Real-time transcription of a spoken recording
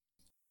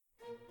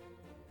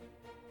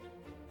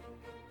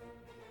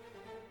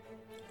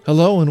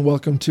Hello and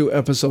welcome to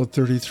episode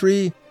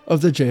 33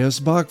 of the J.S.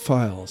 Bach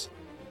Files.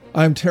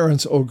 I'm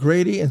Terence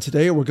O'Grady, and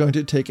today we're going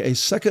to take a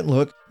second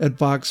look at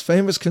Bach's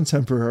famous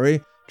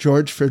contemporary,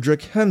 George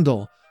Friedrich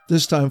Handel,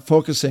 this time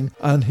focusing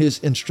on his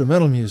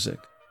instrumental music.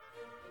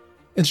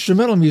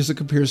 Instrumental music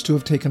appears to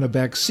have taken a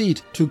back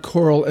seat to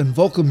choral and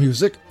vocal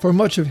music for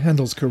much of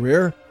Handel's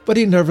career, but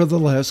he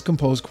nevertheless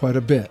composed quite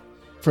a bit,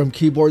 from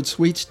keyboard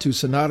suites to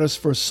sonatas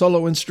for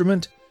solo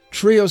instrument,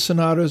 trio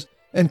sonatas,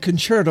 and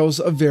concertos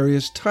of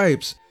various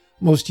types,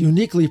 most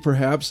uniquely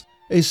perhaps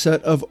a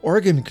set of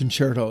organ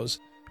concertos,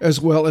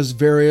 as well as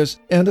various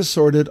and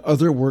assorted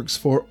other works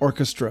for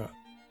orchestra.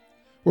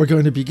 We're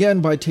going to begin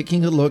by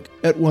taking a look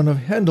at one of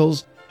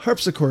Handel's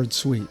harpsichord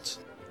suites.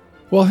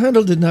 While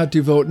Handel did not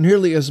devote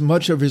nearly as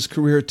much of his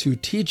career to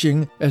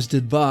teaching as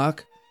did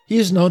Bach, he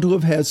is known to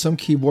have had some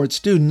keyboard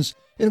students,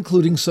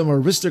 including some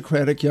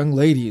aristocratic young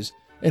ladies,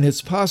 and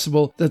it's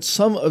possible that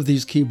some of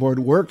these keyboard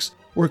works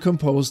were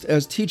composed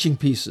as teaching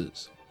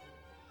pieces.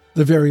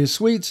 The various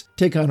suites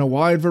take on a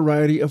wide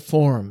variety of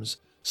forms.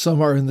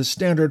 Some are in the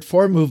standard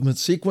four-movement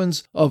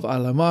sequence of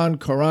allemande,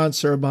 courant,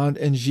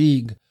 sarabande, and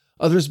gigue.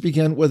 Others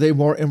begin with a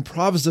more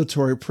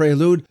improvisatory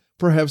prelude,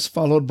 perhaps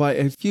followed by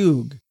a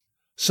fugue.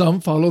 Some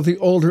follow the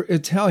older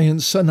Italian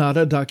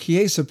sonata da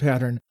chiesa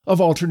pattern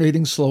of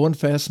alternating slow and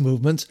fast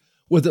movements,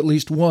 with at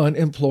least one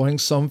employing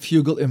some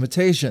fugal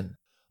imitation.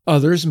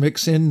 Others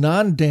mix in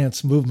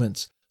non-dance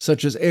movements,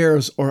 such as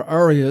airs or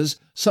arias,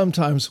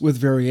 sometimes with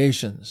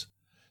variations.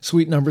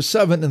 Suite number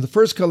 7 in the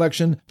first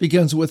collection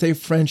begins with a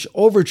French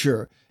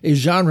overture, a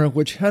genre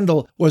which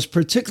Handel was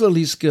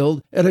particularly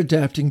skilled at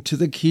adapting to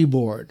the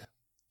keyboard.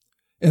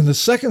 In the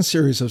second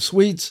series of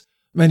suites,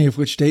 many of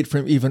which date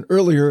from even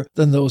earlier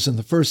than those in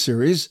the first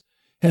series,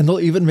 Handel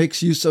even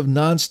makes use of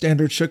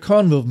non-standard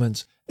chaconne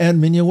movements and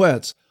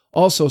minuets,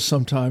 also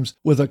sometimes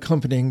with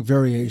accompanying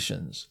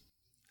variations.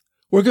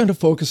 We're going to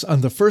focus on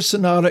the first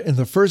sonata in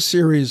the first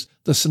series,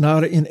 the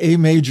Sonata in A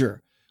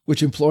major,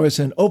 which employs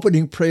an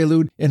opening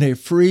prelude in a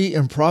free,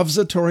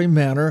 improvisatory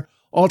manner,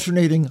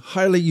 alternating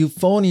highly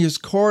euphonious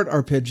chord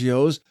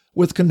arpeggios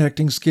with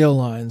connecting scale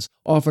lines,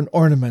 often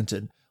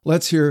ornamented.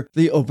 Let's hear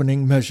the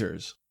opening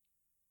measures.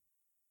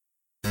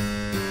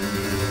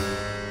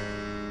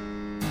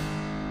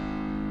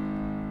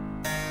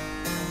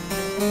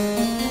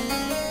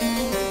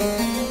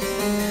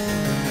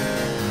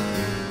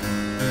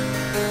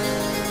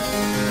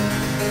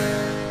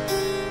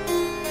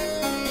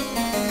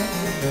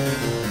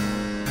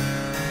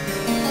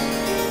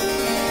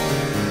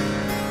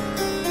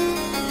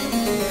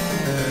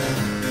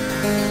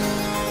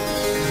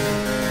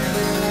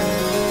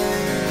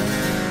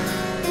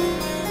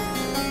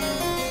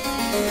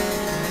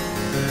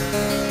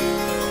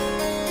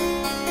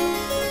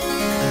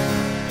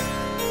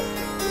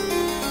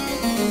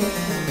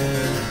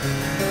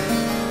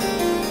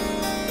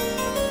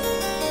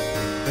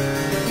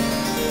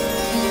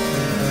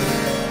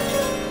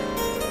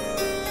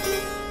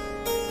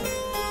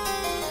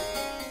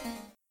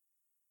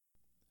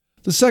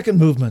 The second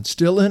movement,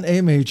 still in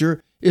A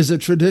major, is a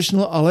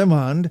traditional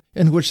allemande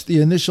in which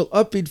the initial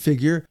upbeat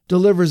figure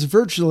delivers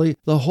virtually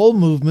the whole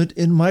movement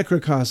in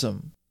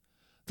microcosm.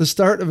 The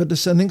start of a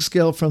descending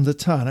scale from the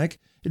tonic,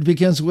 it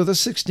begins with a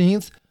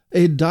 16th,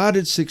 a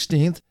dotted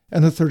 16th,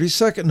 and a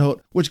 32nd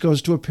note, which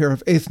goes to a pair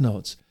of eighth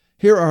notes.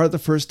 Here are the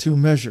first two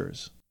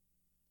measures.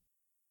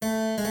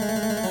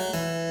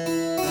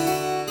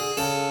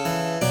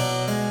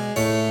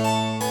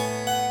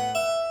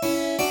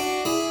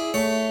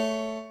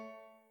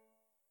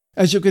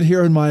 As you can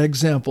hear in my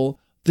example,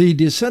 the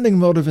descending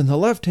motive in the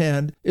left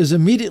hand is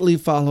immediately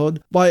followed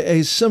by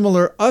a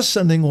similar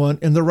ascending one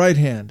in the right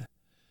hand.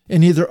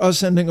 In either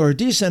ascending or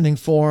descending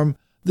form,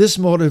 this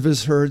motive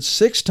is heard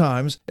 6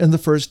 times in the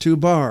first 2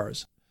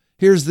 bars.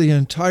 Here's the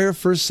entire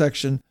first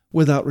section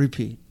without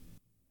repeat.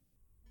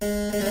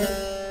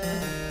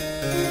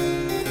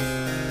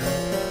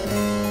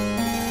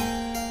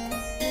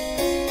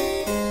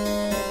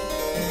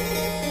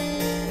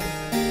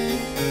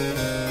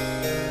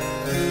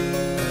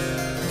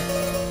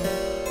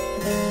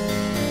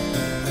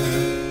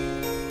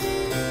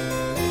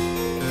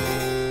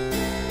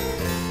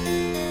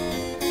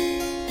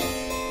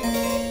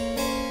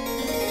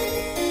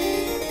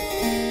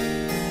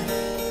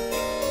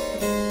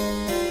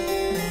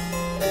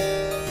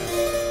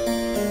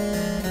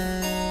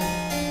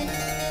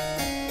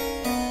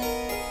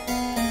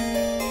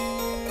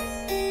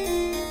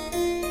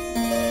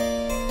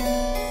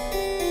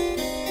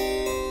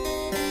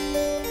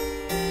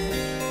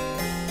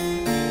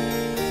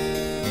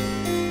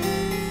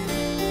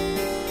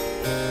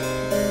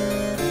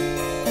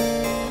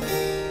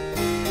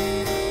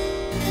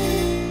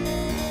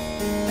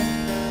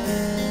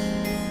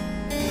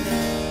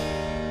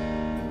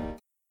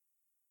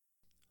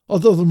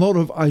 Although the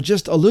motive I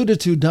just alluded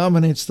to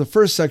dominates the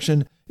first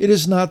section, it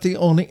is not the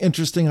only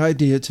interesting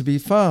idea to be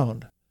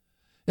found.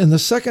 In the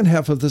second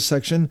half of the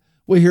section,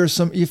 we hear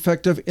some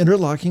effective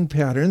interlocking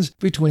patterns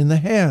between the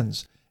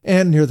hands,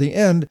 and near the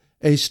end,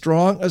 a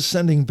strong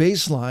ascending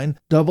bass line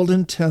doubled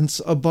in tenths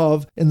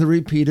above in the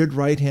repeated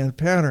right-hand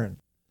pattern.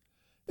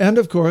 And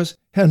of course,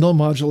 Handel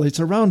modulates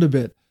around a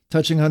bit,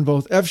 touching on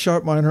both F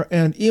sharp minor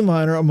and E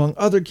minor among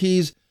other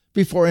keys,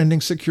 before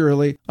ending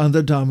securely on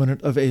the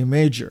dominant of A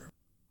major.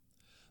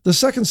 The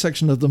second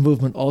section of the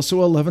movement,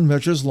 also 11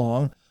 measures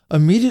long,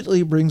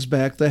 immediately brings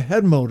back the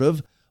head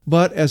motive,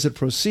 but as it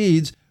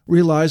proceeds,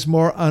 relies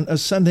more on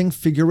ascending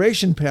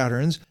figuration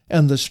patterns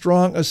and the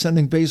strong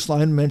ascending bass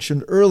line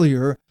mentioned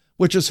earlier,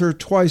 which is heard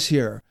twice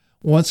here,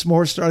 once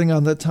more starting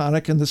on the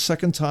tonic and the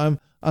second time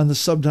on the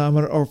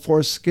subdominant or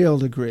fourth scale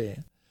degree.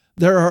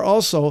 There are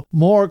also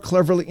more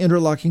cleverly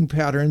interlocking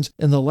patterns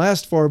in the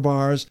last 4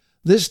 bars,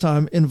 this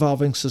time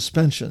involving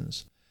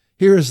suspensions.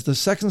 Here is the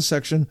second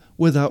section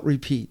without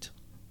repeat.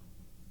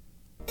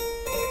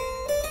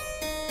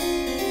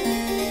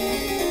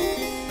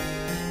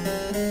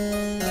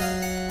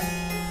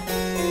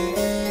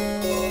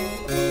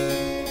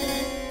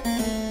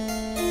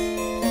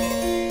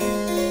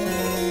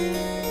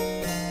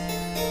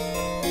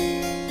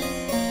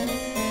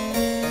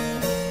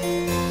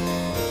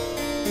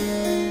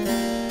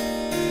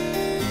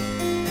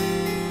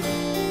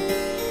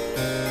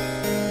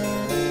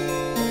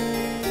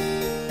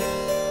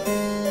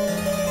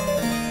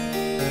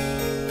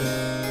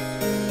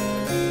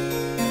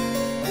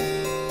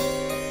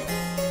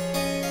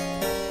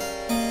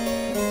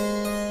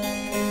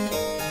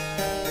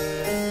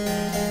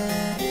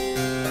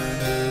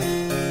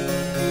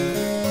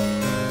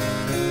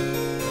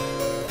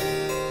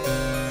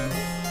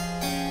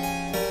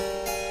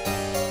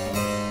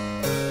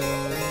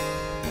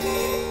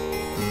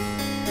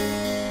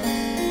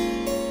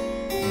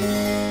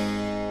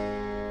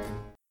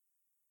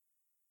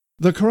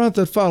 The courant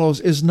that follows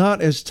is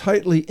not as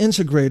tightly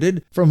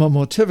integrated from a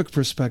motivic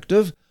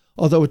perspective,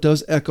 although it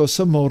does echo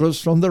some motives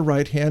from the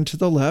right hand to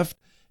the left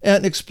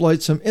and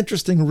exploits some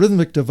interesting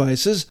rhythmic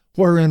devices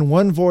wherein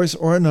one voice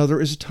or another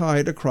is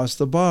tied across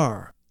the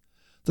bar.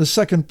 The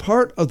second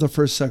part of the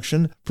first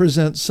section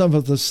presents some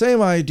of the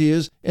same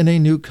ideas in a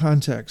new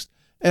context,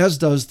 as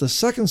does the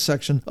second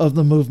section of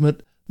the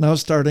movement, now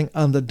starting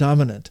on the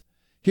dominant.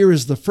 Here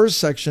is the first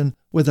section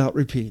without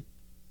repeat.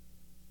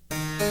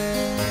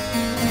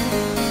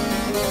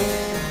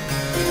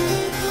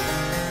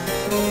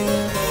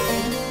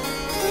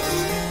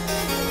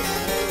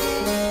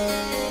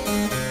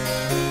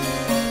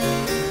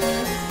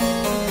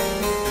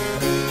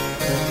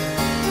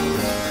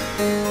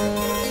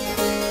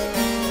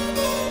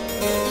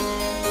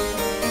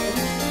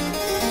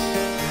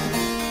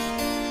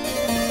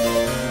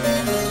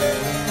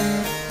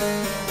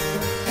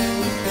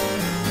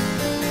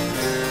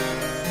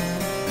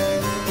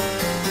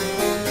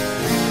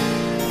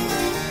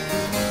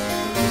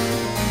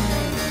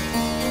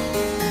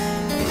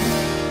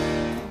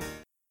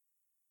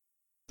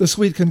 The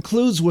suite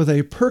concludes with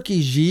a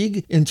perky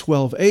jig in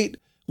 12/8,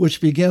 which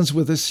begins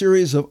with a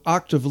series of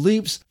octave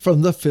leaps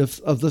from the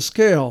fifth of the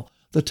scale,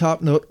 the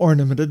top note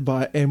ornamented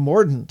by a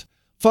mordent,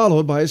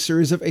 followed by a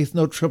series of eighth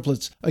note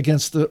triplets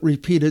against the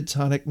repeated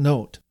tonic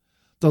note.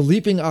 The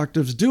leaping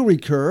octaves do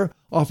recur,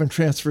 often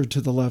transferred to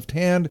the left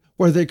hand,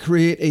 where they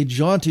create a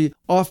jaunty,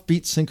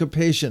 offbeat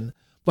syncopation,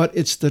 but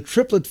it's the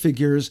triplet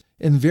figures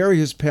in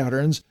various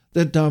patterns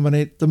that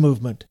dominate the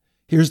movement.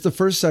 Here's the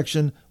first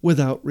section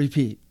without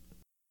repeat.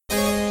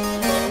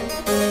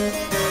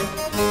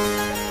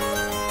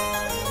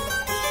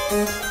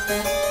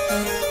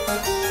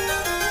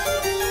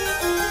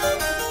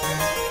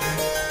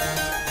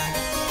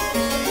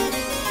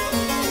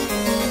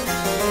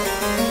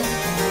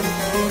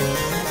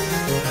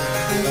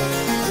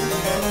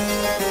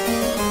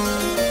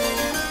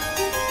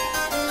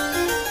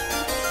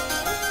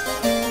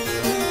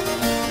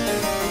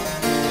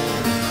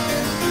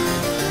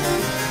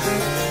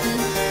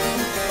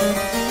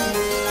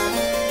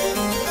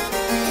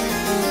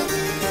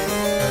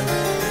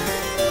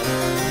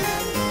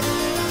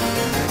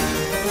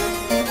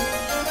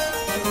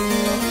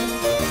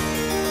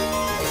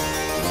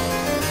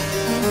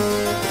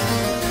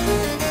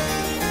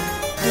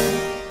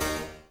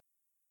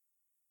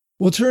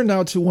 We'll turn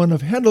now to one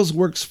of Handel's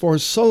works for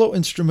solo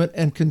instrument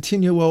and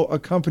continuo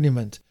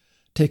accompaniment,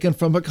 taken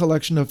from a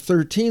collection of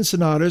 13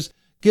 sonatas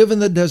given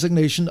the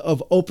designation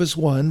of Opus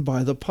 1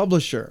 by the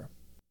publisher.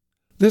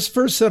 This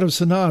first set of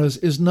sonatas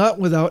is not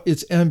without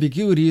its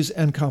ambiguities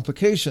and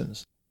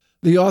complications.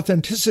 The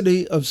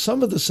authenticity of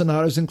some of the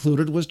sonatas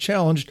included was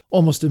challenged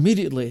almost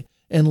immediately,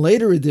 and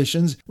later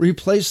editions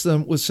replaced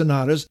them with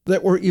sonatas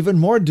that were even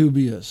more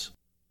dubious.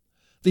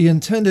 The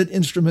intended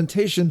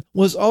instrumentation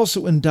was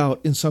also in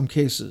doubt in some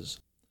cases.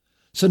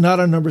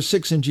 Sonata No.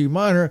 6 in G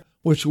minor,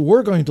 which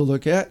we're going to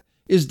look at,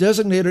 is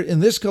designated in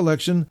this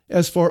collection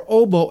as for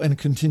oboe and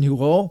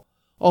continuo,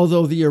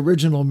 although the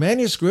original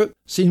manuscript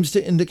seems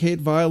to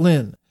indicate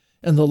violin,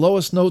 and the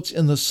lowest notes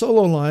in the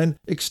solo line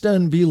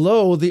extend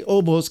below the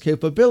oboe's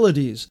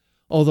capabilities,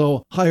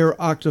 although higher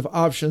octave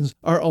options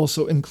are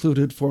also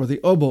included for the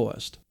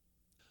oboist.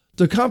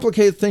 To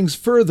complicate things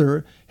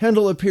further,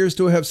 Handel appears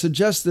to have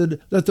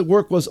suggested that the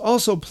work was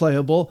also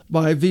playable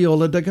by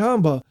viola da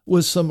gamba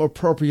with some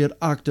appropriate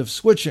octave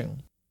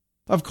switching.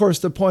 Of course,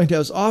 the point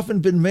has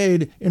often been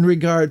made in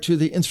regard to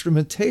the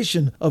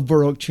instrumentation of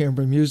Baroque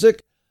chamber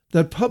music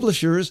that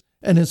publishers,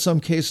 and in some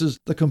cases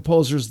the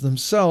composers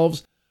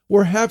themselves,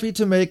 were happy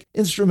to make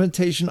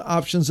instrumentation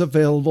options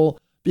available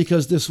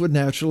because this would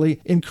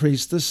naturally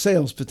increase the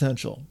sales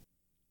potential.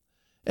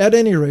 At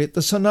any rate,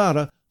 the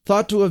sonata,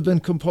 thought to have been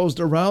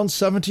composed around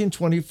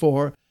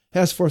 1724,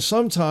 has for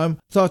some time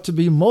thought to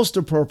be most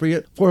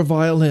appropriate for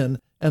violin,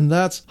 and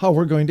that's how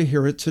we're going to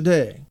hear it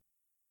today.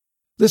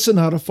 This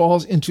sonata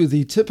falls into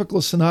the typical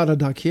sonata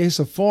da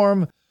chiesa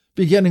form,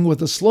 beginning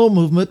with a slow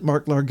movement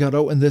marked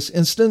larghetto in this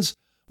instance,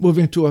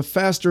 moving to a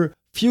faster,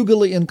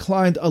 fugally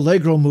inclined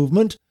allegro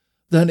movement,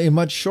 then a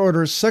much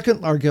shorter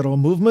second larghetto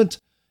movement,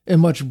 a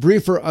much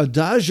briefer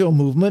adagio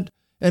movement,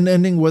 and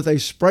ending with a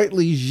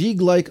sprightly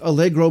gigue-like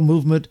allegro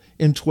movement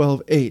in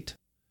 12/8.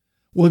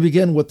 We'll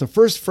begin with the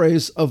first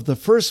phrase of the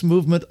first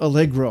movement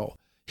allegro.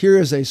 Here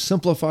is a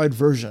simplified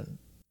version.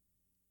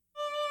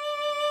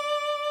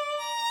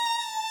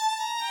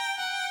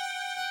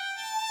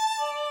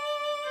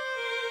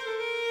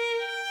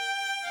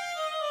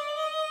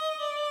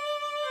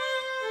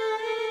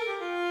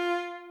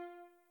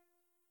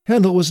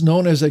 Handel was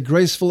known as a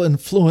graceful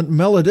and fluent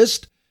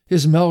melodist,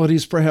 his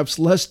melodies perhaps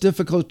less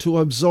difficult to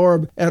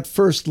absorb at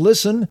first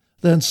listen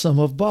than some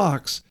of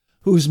Bach's,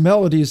 whose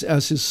melodies,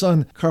 as his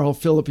son Carl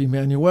Philipp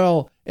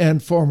Emanuel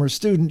and former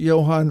student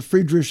Johann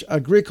Friedrich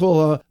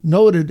Agricola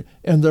noted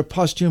in their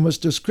posthumous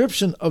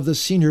description of the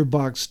senior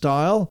Bach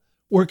style,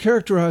 were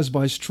characterized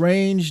by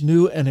strange,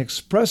 new, and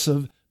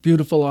expressive,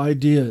 beautiful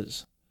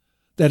ideas.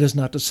 That is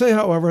not to say,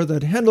 however,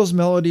 that Handel's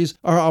melodies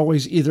are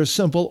always either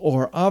simple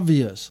or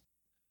obvious.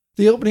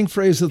 The opening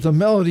phrase of the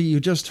melody you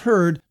just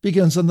heard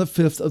begins on the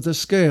fifth of the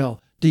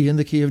scale, D in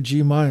the key of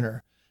G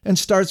minor, and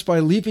starts by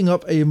leaping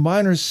up a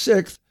minor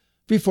sixth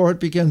before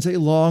it begins a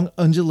long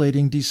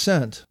undulating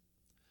descent.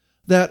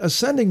 That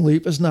ascending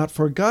leap is not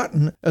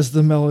forgotten as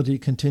the melody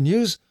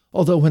continues,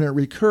 although when it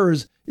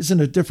recurs is in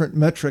a different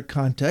metric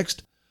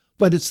context,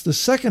 but it's the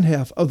second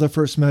half of the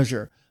first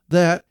measure,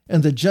 that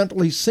and the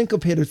gently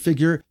syncopated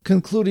figure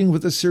concluding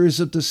with a series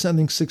of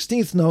descending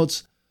 16th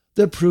notes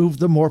that prove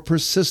the more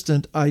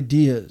persistent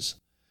ideas.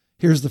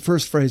 Here's the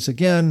first phrase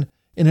again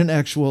in an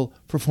actual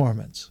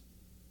performance.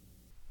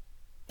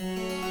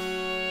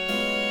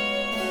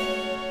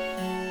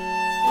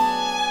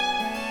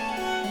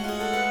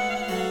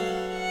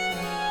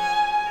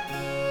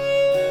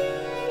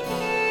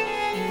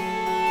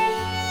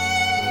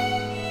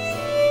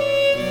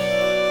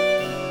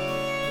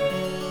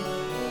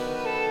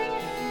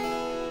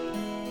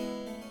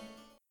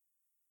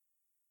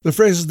 The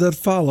phrases that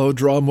follow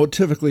draw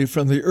motivically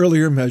from the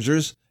earlier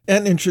measures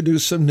and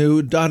introduce some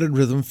new dotted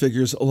rhythm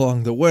figures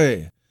along the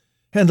way.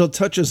 Handel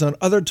touches on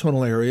other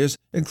tonal areas,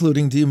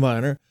 including D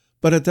minor,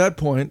 but at that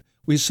point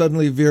we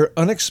suddenly veer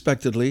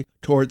unexpectedly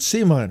toward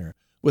C minor,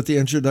 with the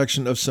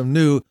introduction of some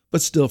new,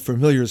 but still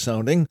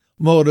familiar-sounding,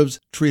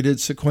 motives treated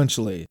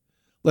sequentially.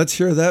 Let's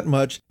hear that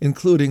much,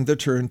 including the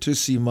turn to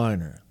C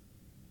minor.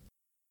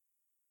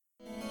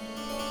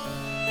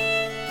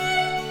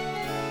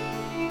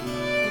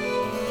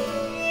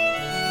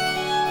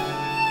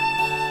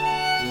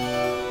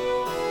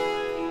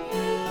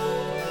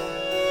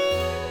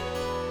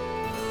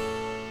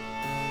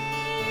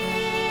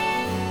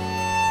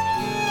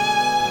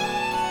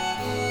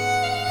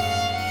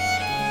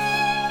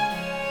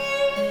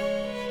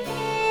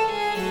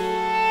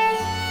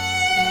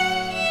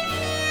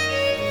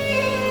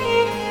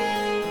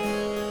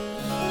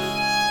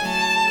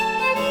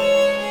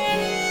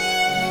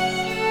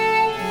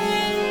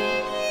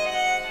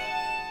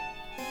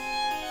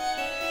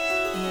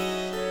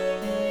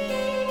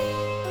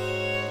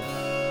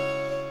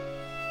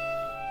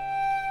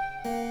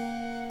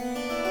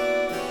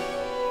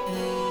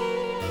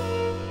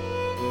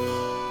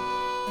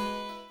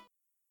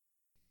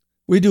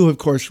 We do, of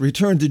course,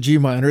 return to G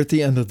minor at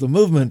the end of the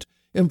movement,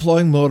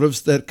 employing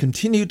motives that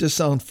continue to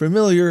sound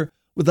familiar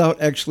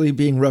without actually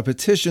being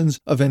repetitions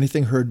of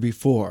anything heard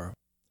before.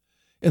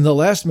 In the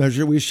last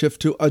measure, we shift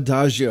to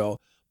adagio,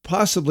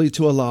 possibly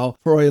to allow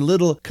for a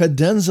little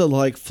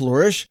cadenza-like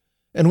flourish,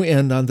 and we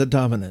end on the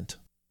dominant.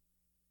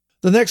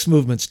 The next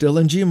movement, still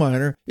in G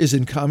minor, is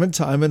in common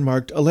time and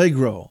marked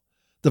allegro.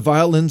 The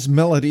violin's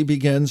melody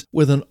begins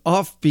with an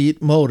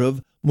offbeat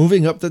motive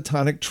moving up the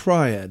tonic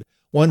triad,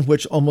 one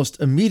which almost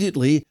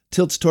immediately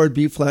tilts toward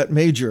B-flat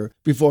major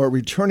before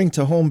returning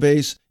to home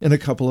base in a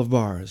couple of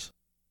bars.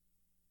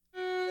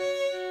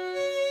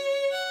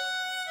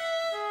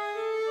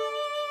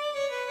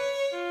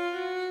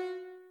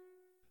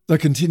 The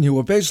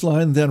continuo bass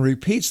line then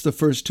repeats the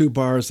first two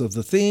bars of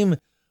the theme,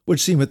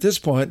 which seem at this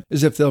point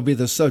as if they'll be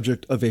the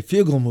subject of a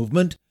fugal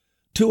movement,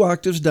 2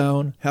 octaves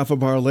down, half a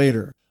bar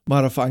later,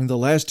 modifying the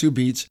last 2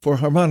 beats for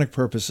harmonic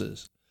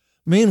purposes.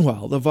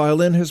 Meanwhile, the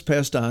violin has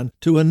passed on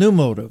to a new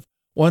motive,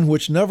 one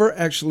which never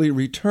actually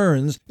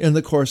returns in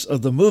the course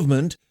of the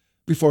movement,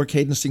 before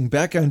cadencing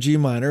back on G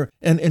minor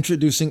and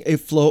introducing a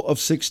flow of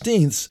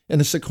 16ths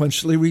in a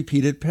sequentially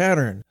repeated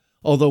pattern,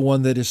 although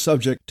one that is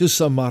subject to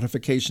some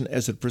modification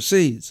as it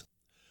proceeds.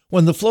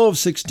 When the flow of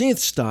 16ths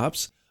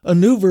stops, a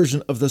new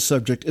version of the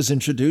subject is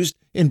introduced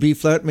in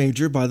B-flat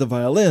major by the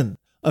violin,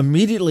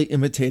 immediately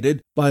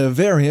imitated by a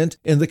variant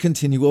in the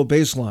continuo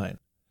bass line.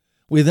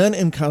 We then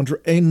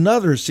encounter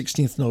another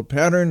 16th note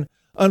pattern,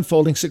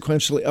 unfolding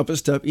sequentially up a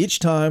step each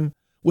time,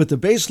 with the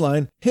bass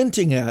line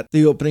hinting at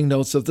the opening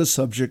notes of the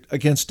subject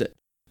against it.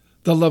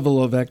 The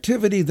level of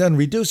activity then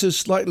reduces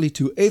slightly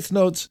to eighth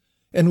notes,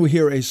 and we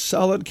hear a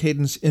solid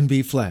cadence in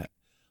B-flat.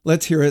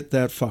 Let's hear it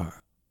that far.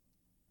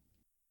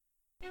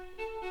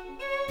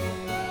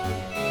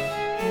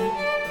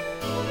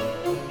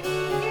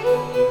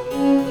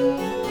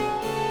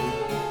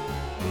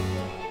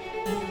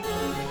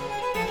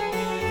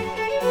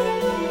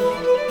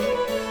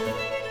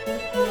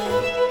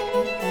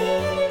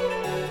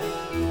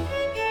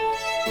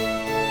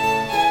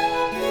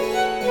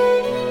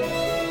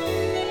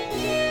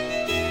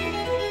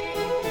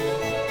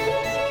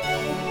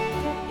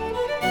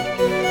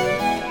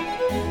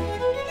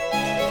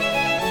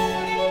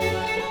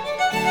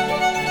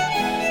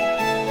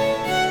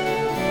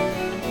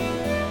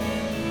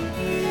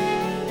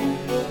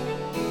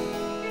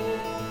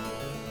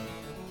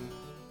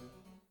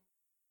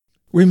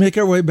 We make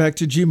our way back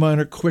to G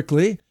minor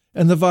quickly,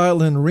 and the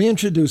violin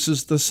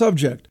reintroduces the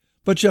subject,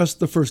 but just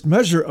the first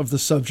measure of the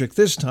subject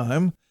this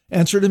time,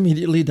 answered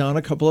immediately down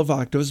a couple of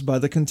octaves by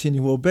the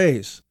continuo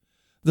bass.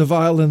 The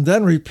violin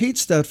then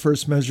repeats that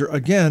first measure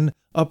again,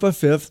 up a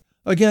fifth,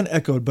 again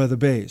echoed by the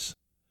bass.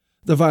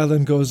 The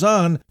violin goes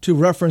on to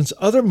reference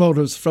other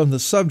motives from the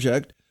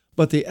subject,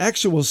 but the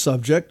actual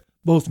subject,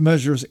 both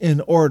measures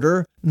in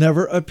order,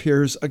 never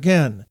appears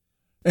again.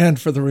 And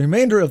for the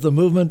remainder of the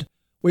movement,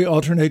 we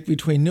alternate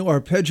between new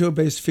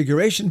arpeggio-based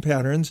figuration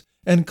patterns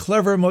and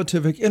clever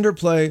motivic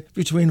interplay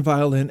between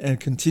violin and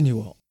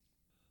continuo.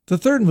 The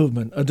third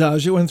movement,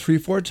 Adagio in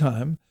 3/4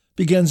 time,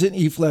 begins in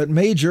E-flat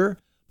major,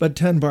 but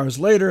 10 bars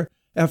later,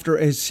 after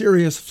a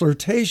serious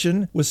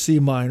flirtation with C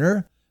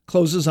minor,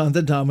 closes on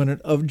the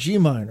dominant of G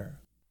minor.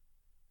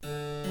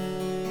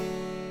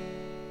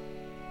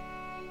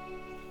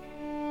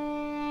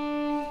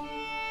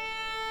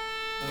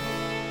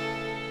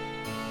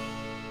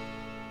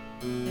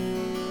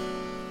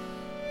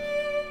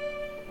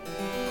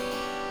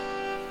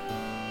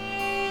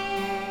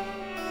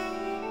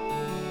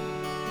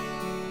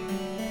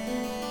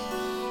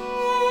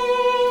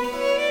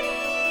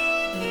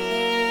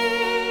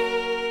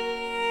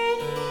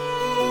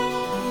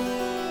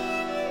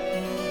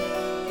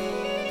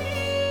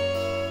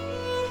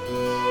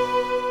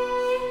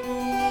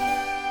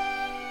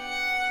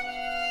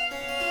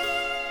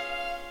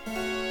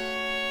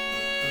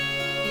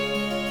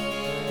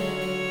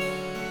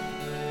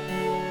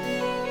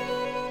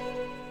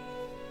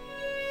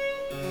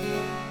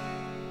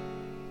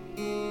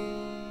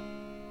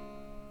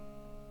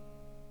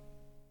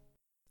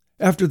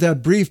 After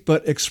that brief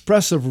but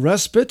expressive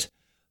respite,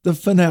 the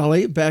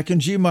finale, back in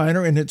G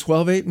minor in its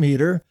 12/8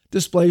 meter,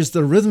 displays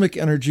the rhythmic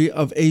energy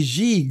of a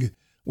gigue,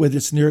 with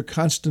its near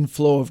constant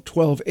flow of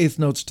 12 eighth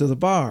notes to the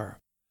bar.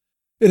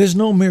 It is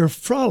no mere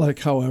frolic,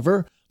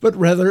 however, but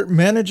rather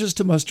manages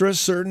to muster a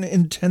certain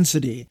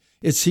intensity,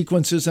 its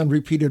sequences and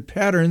repeated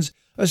patterns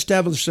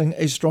establishing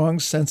a strong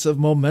sense of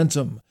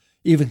momentum,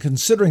 even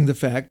considering the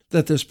fact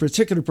that this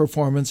particular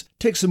performance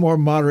takes a more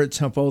moderate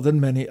tempo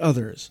than many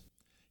others.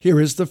 Here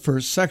is the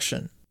first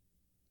section.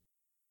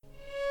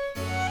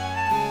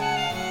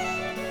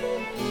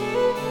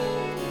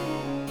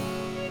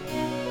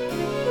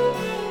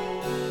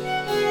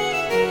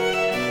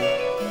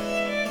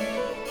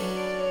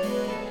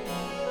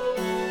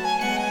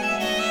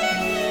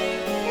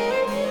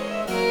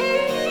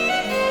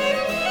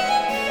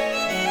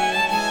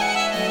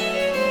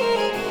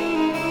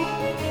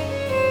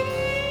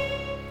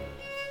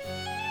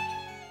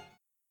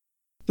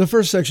 The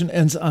first section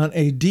ends on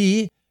a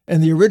D,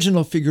 and the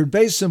original figured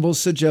bass symbols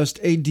suggest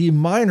a D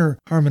minor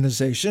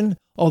harmonization,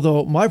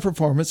 although my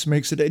performance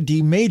makes it a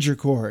D major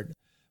chord.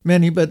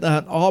 Many but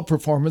not all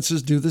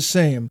performances do the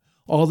same,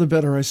 all the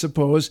better, I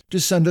suppose, to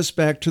send us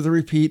back to the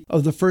repeat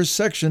of the first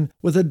section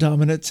with a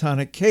dominant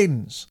tonic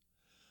cadence.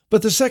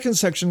 But the second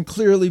section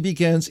clearly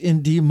begins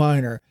in D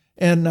minor,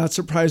 and not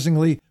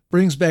surprisingly,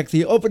 brings back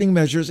the opening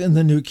measures in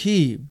the new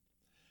key.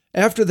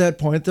 After that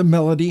point, the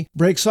melody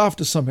breaks off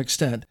to some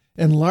extent,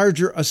 and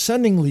larger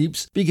ascending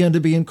leaps begin to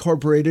be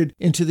incorporated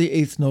into the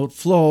eighth note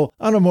flow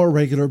on a more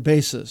regular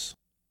basis.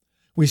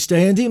 We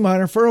stay in D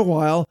minor for a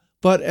while,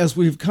 but as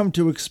we've come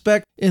to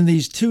expect in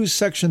these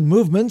two-section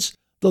movements,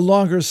 the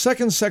longer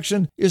second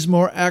section is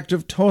more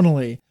active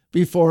tonally,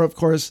 before, of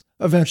course,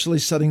 eventually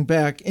setting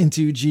back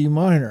into G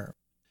minor.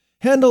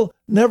 Handel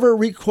never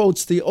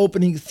requotes the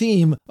opening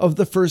theme of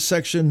the first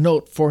section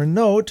note for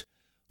note,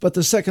 but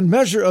the second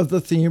measure of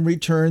the theme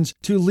returns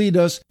to lead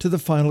us to the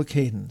final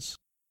cadence.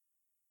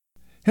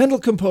 Handel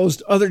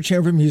composed other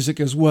chamber music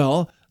as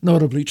well,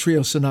 notably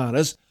trio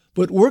sonatas,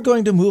 but we're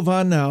going to move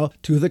on now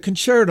to the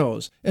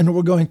concertos, and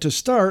we're going to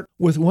start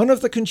with one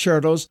of the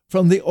concertos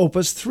from the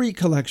Opus 3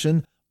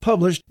 collection,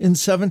 published in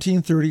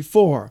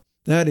 1734,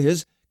 that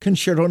is,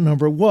 Concerto No.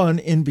 1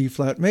 in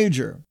B-flat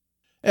major.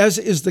 As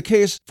is the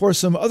case for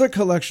some other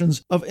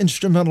collections of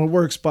instrumental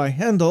works by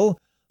Handel,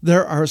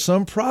 there are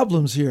some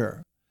problems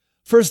here.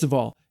 First of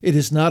all, it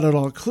is not at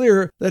all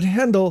clear that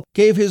Handel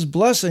gave his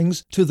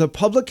blessings to the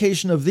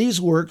publication of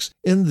these works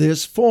in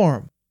this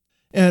form.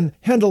 And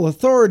Handel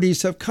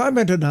authorities have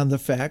commented on the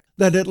fact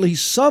that at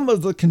least some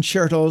of the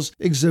concertos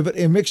exhibit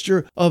a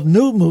mixture of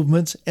new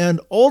movements and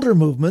older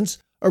movements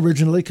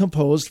originally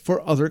composed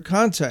for other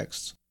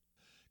contexts.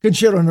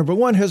 Concerto No.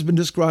 1 has been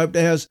described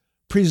as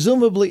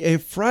presumably a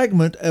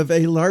fragment of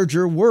a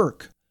larger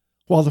work.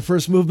 While the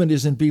first movement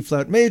is in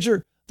B-flat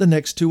major, the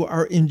next two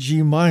are in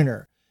G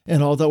minor,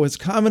 and although it's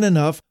common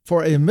enough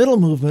for a middle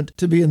movement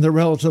to be in the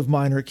relative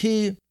minor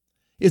key,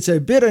 it's a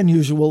bit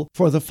unusual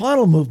for the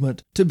final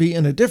movement to be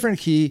in a different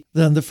key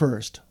than the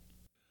first.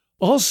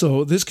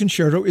 Also, this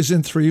concerto is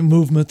in 3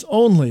 movements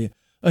only,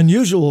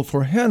 unusual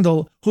for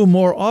Handel, who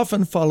more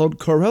often followed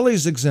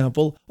Corelli's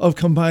example of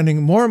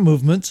combining more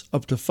movements,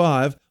 up to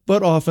 5,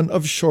 but often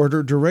of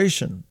shorter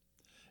duration.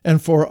 And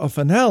for a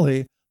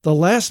finale, the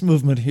last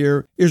movement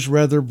here is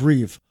rather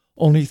brief,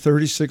 only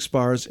 36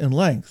 bars in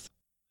length.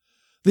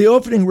 The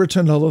opening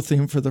ritornello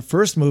theme for the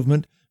first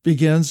movement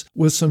begins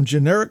with some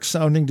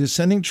generic-sounding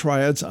descending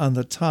triads on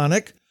the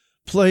tonic,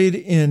 played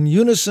in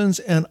unisons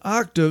and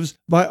octaves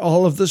by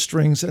all of the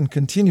strings and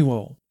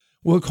continuo.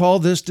 We'll call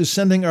this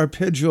descending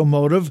arpeggio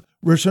motive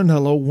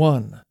ritornello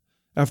 1.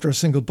 After a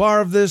single bar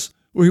of this,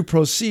 we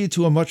proceed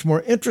to a much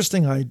more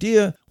interesting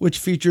idea, which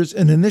features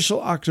an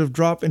initial octave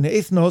drop in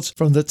eighth notes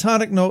from the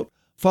tonic note,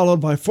 followed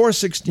by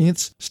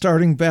 4/16ths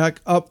starting back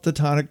up the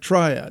tonic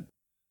triad.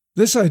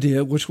 This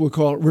idea, which we'll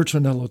call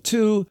ritornello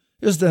 2,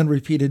 is then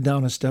repeated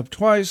down a step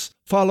twice,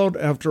 followed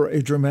after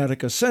a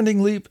dramatic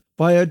ascending leap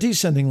by a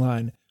descending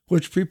line,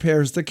 which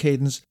prepares the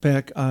cadence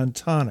back on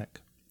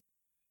tonic.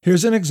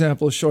 Here's an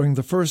example showing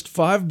the first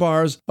 5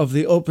 bars of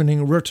the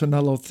opening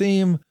ritornello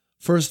theme,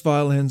 first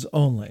violins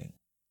only.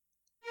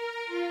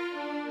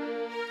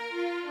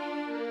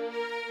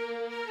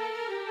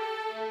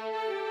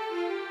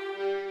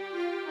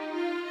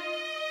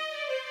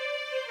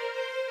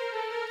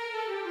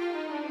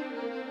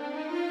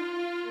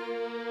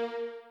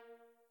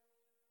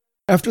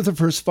 After the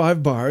first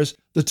 5 bars,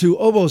 the 2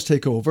 oboes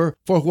take over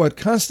for what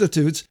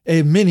constitutes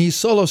a mini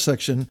solo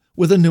section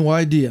with a new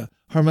idea,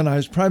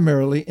 harmonized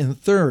primarily in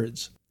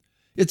thirds.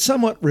 It's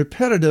somewhat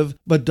repetitive,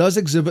 but does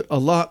exhibit a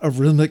lot of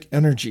rhythmic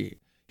energy.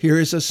 Here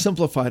is a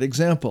simplified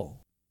example.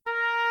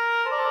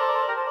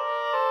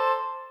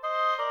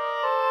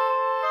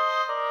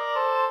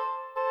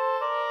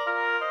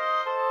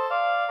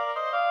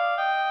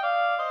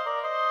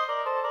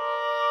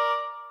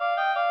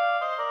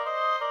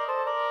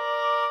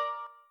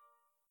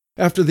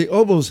 After the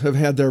oboes have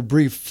had their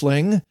brief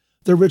fling,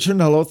 the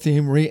ritornello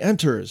theme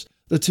re-enters.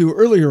 The 2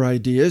 earlier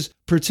ideas,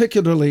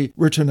 particularly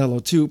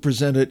ritornello 2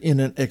 presented in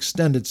an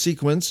extended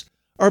sequence,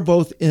 are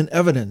both in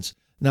evidence,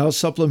 now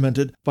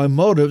supplemented by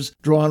motives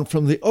drawn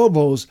from the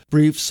oboe's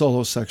brief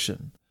solo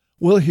section.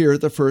 We'll hear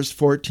the first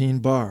 14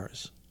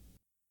 bars.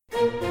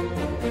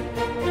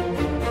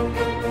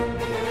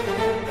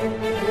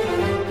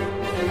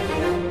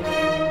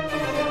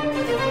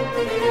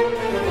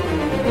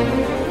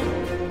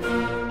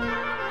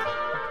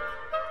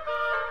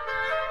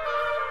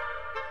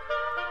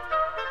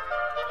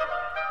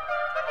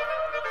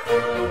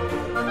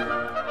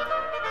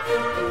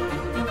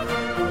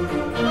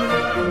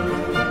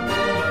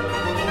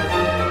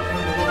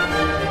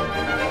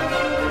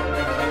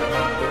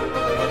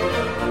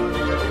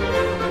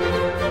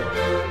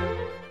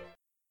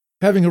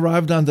 Having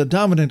arrived on the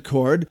dominant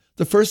chord,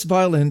 the first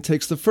violin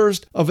takes the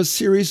first of a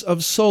series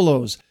of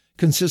solos,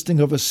 consisting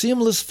of a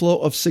seamless flow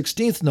of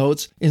 16th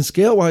notes in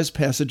scale-wise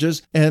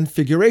passages and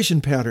figuration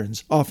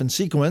patterns, often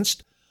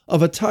sequenced,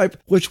 of a type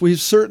which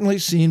we've certainly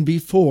seen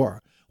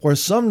before, where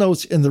some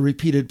notes in the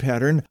repeated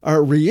pattern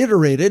are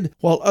reiterated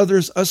while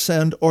others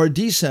ascend or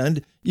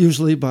descend,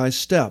 usually by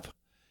step.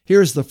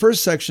 Here's the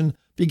first section,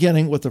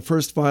 beginning with the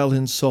first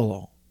violin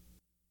solo.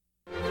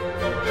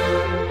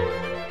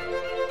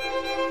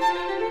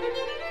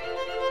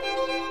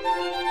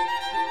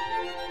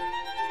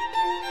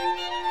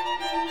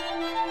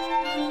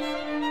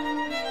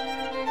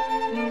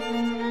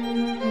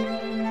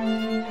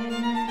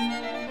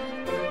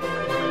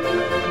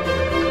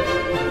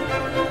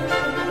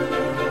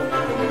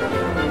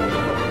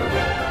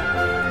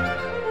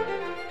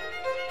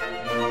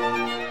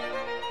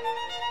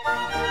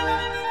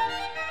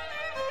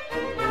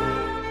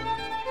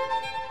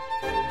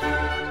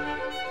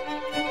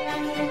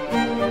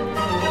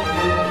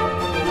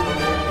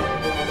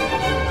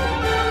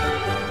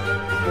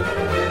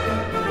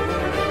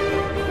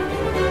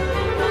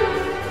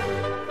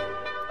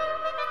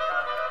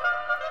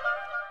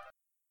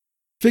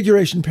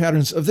 Figuration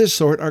patterns of this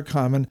sort are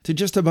common to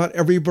just about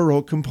every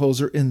Baroque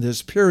composer in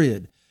this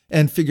period,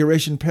 and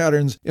figuration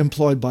patterns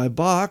employed by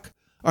Bach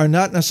are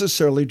not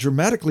necessarily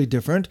dramatically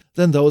different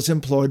than those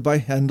employed by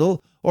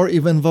Handel or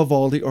even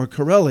Vivaldi or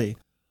Corelli,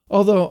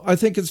 although I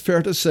think it's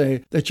fair to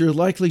say that you're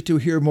likely to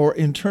hear more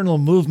internal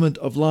movement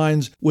of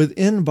lines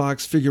within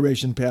Bach's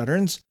figuration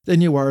patterns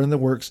than you are in the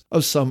works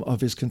of some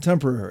of his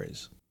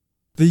contemporaries.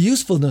 The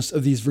usefulness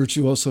of these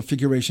virtuoso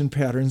figuration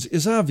patterns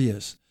is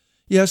obvious.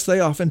 Yes, they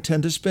often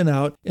tend to spin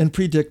out in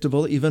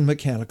predictable, even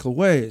mechanical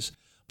ways,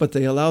 but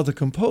they allow the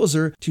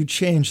composer to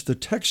change the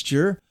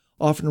texture,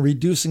 often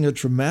reducing it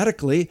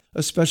dramatically,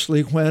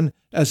 especially when,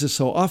 as is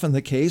so often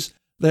the case,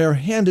 they are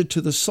handed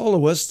to the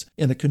soloists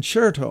in a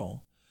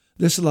concerto.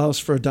 This allows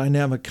for a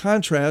dynamic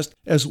contrast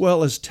as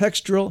well as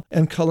textural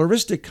and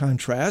coloristic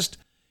contrast,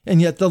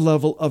 and yet the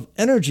level of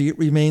energy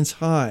remains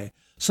high,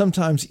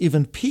 sometimes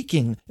even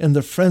peaking in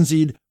the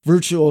frenzied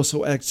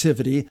virtuoso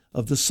activity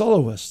of the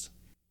soloist.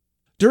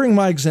 During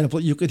my example,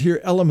 you could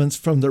hear elements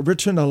from the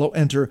ritornello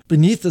enter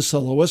beneath the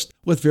soloist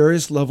with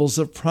various levels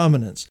of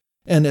prominence,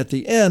 and at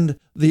the end,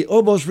 the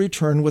oboes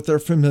return with their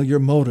familiar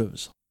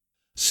motives.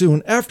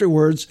 Soon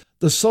afterwards,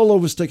 the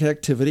soloistic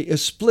activity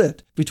is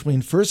split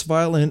between first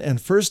violin and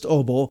first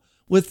oboe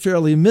with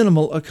fairly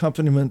minimal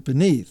accompaniment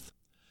beneath.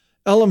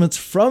 Elements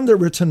from the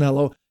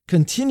ritornello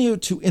continue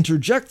to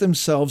interject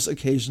themselves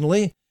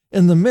occasionally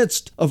in the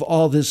midst of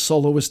all this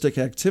soloistic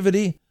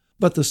activity,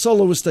 but the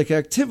soloistic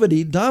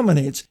activity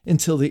dominates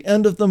until the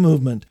end of the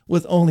movement,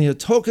 with only a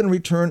token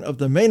return of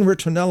the main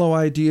ritornello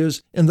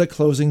ideas in the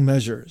closing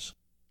measures.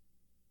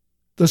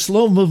 The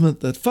slow movement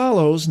that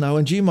follows, now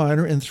in G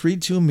minor in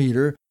 3/2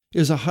 meter,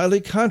 is a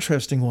highly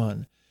contrasting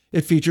one.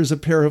 It features a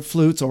pair of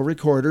flutes or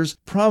recorders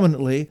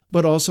prominently,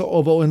 but also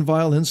oboe and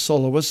violin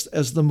soloists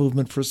as the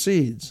movement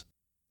proceeds.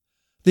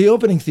 The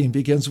opening theme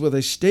begins with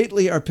a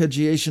stately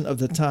arpeggiation of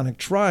the tonic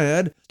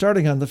triad,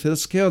 starting on the 5th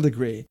scale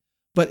degree,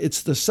 but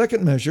it's the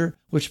second measure,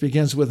 which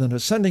begins with an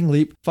ascending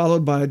leap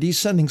followed by a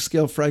descending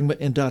scale fragment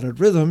in dotted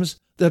rhythms,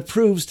 that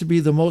proves to be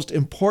the most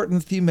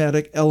important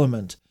thematic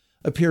element,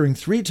 appearing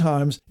 3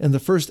 times in the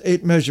first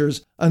 8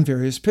 measures on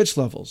various pitch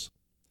levels.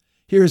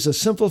 Here's a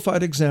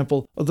simplified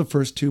example of the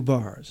first 2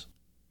 bars.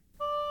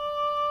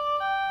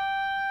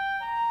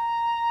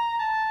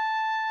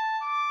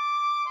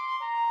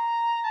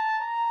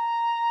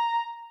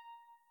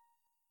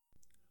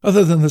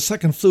 Other than the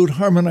second flute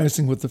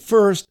harmonizing with the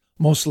first,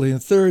 mostly in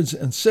thirds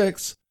and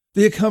sixths,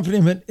 the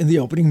accompaniment in the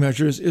opening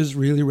measures is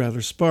really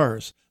rather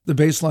sparse, the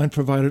bass line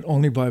provided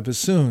only by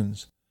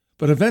bassoons.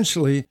 But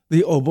eventually,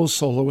 the oboe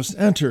soloist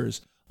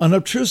enters,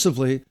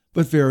 unobtrusively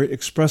but very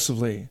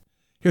expressively.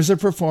 Here's a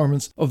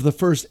performance of the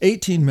first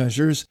 18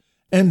 measures,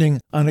 ending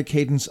on a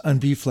cadence on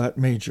B-flat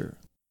major.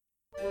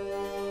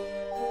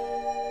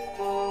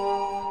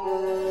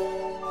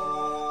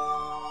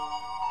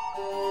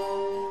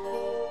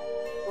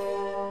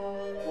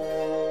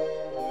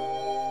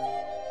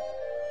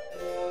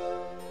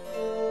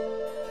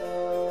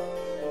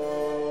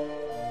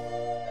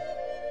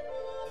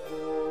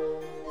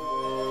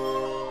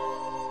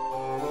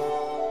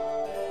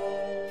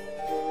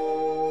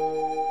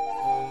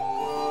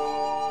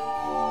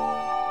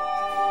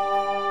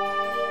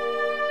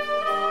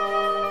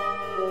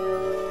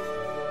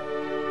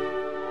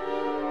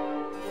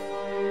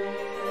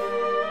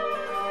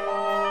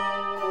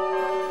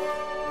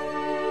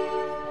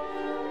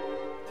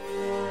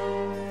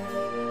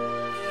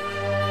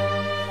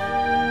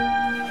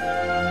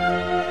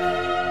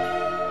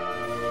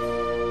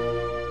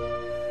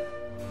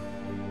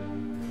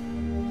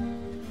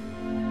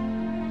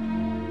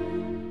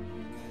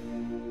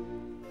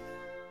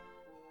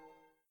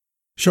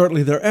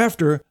 Shortly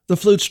thereafter, the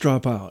flutes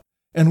drop out,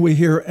 and we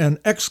hear an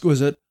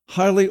exquisite,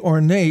 highly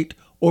ornate,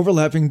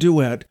 overlapping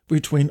duet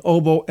between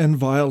oboe and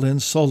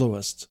violin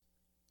soloists.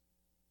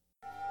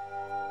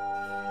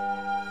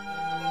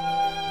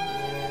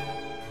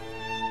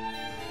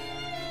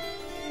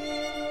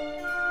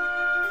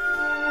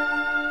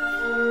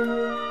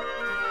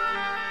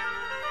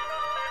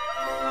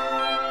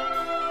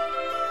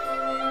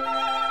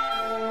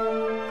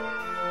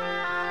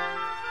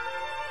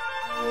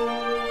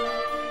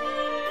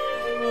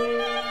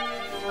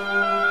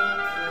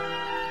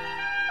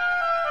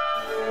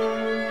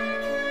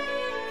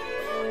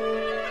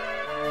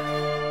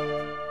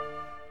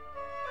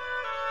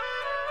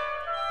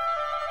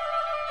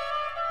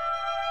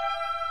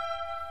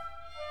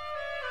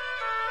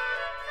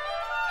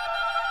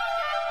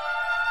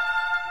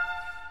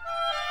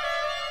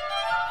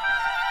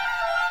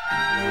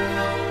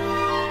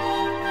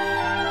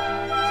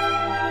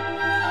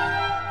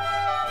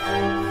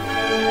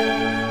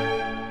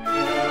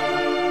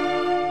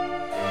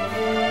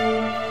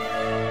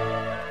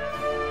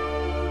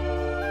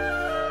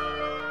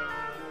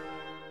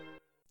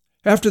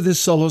 After this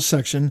solo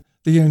section,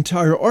 the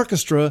entire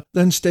orchestra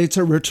then states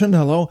a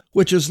ritornello,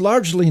 which is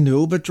largely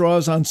new but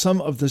draws on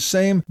some of the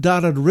same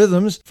dotted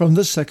rhythms from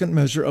the second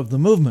measure of the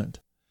movement.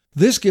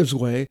 This gives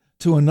way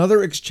to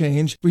another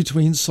exchange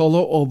between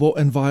solo oboe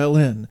and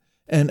violin,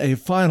 and a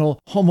final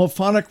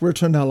homophonic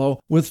ritornello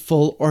with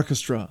full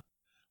orchestra.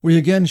 We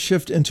again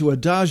shift into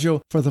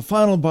adagio for the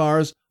final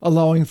bars,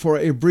 allowing for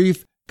a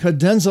brief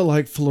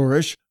cadenza-like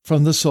flourish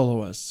from the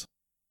soloists.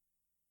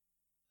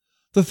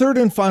 The third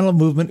and final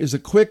movement is a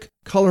quick,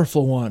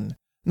 colorful one.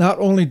 Not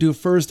only do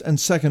first and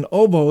second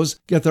oboes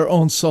get their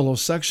own solo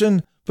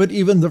section, but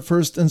even the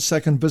first and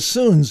second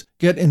bassoons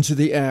get into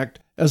the act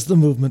as the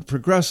movement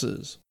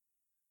progresses.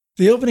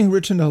 The opening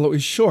ritornello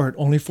is short,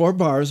 only 4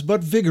 bars,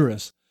 but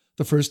vigorous.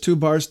 The first 2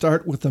 bars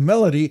start with the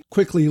melody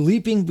quickly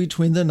leaping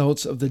between the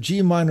notes of the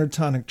G minor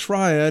tonic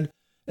triad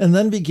and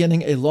then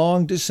beginning a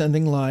long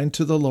descending line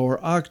to the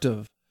lower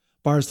octave.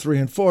 Bars 3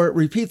 and 4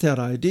 repeat that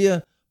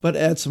idea, but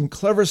add some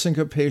clever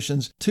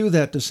syncopations to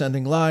that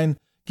descending line,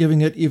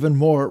 giving it even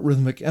more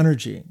rhythmic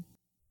energy.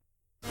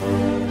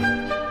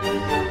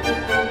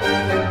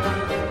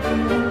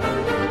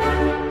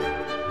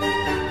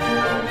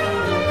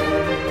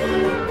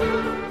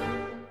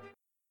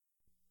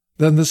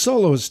 Then the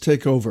soloists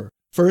take over.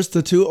 First,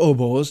 the 2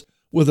 oboes,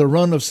 with a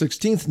run of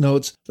 16th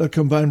notes that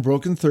combine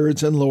broken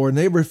thirds and lower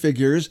neighbor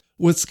figures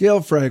with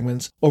scale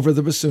fragments over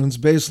the bassoon's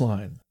bass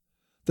line.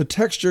 The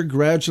texture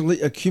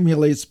gradually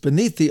accumulates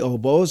beneath the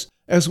oboes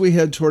as we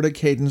head toward a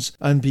cadence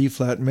on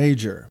B-flat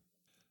major.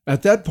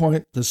 At that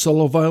point, the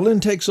solo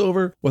violin takes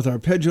over with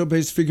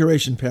arpeggio-based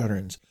figuration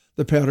patterns,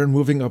 the pattern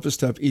moving up a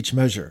step each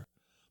measure.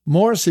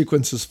 More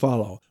sequences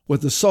follow,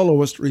 with the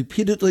soloist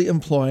repeatedly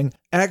employing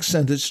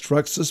accented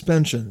struck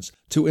suspensions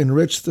to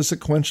enrich the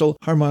sequential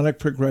harmonic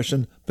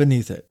progression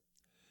beneath it.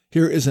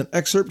 Here is an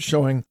excerpt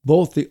showing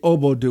both the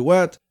oboe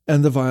duet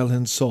and the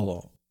violin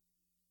solo.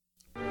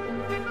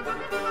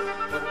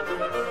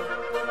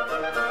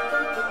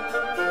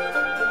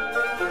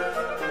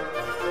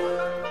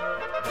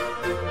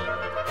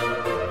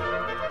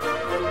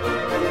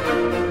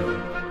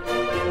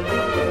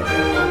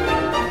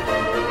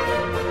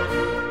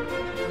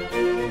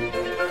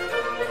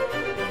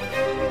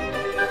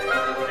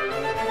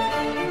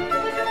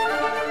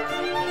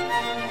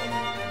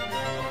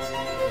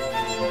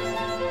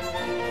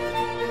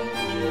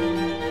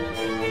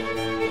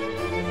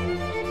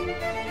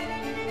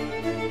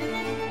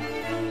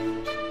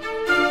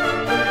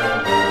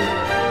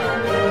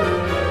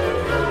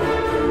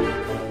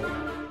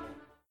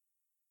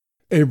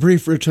 A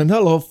brief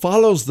ritornello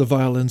follows the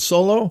violin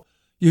solo.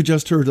 You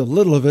just heard a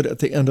little of it at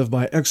the end of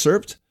my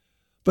excerpt.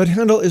 But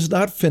Handel is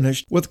not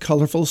finished with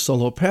colorful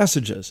solo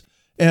passages,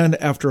 and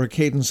after a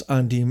cadence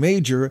on D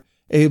major,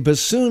 a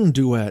bassoon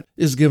duet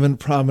is given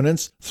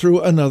prominence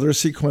through another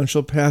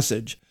sequential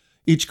passage,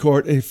 each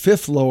chord a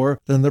fifth lower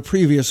than the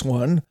previous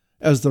one,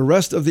 as the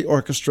rest of the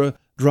orchestra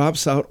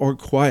drops out or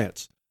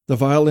quiets, the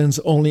violins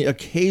only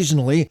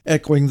occasionally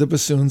echoing the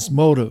bassoon's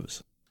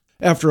motives.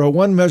 After a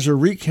one-measure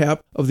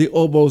recap of the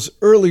oboe's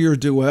earlier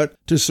duet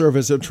to serve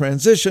as a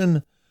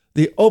transition,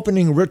 the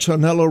opening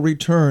ritornello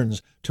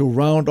returns to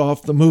round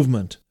off the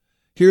movement.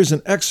 Here's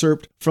an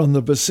excerpt from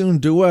the bassoon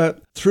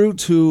duet through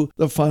to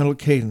the final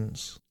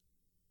cadence.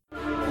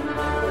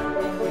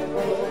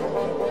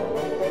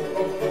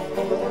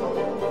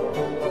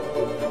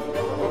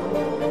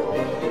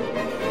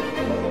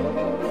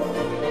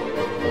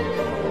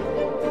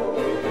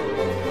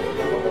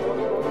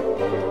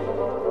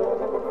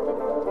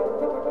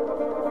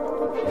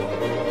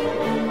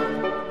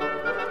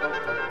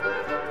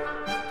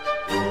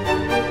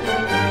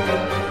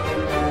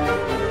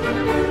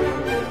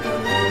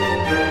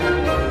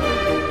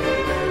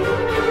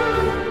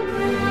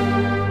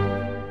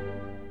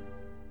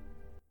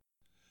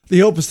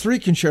 The Opus 3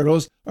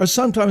 concertos are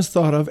sometimes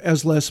thought of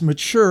as less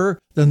mature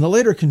than the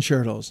later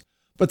concertos,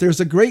 but there's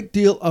a great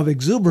deal of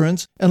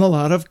exuberance and a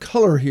lot of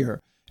color here,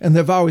 and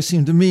they've always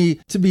seemed to me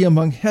to be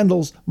among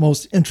Handel's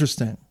most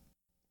interesting.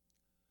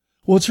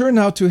 We'll turn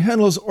now to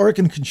Handel's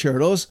organ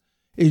concertos,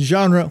 a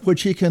genre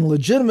which he can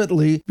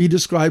legitimately be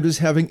described as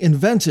having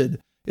invented,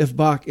 if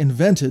Bach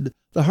invented,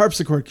 the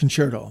harpsichord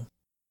concerto.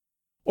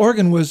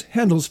 Organ was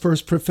Handel's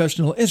first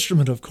professional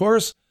instrument, of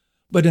course,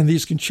 but in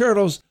these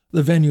concertos,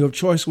 the venue of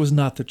choice was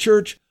not the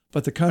church,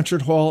 but the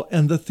concert hall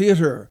and the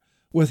theater,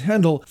 with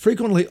Handel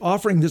frequently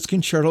offering these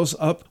concertos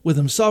up with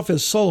himself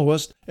as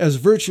soloist as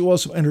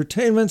virtuoso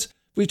entertainments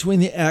between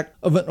the act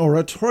of an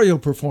oratorio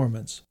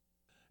performance.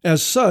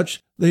 As such,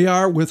 they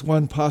are, with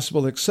one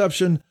possible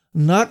exception,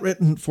 not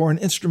written for an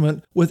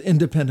instrument with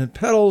independent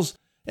pedals,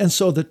 and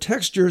so the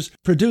textures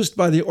produced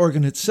by the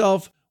organ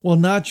itself will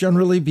not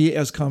generally be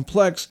as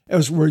complex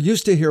as we're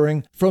used to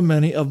hearing from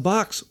many of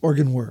Bach's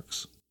organ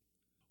works.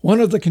 One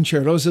of the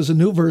concertos is a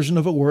new version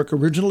of a work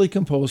originally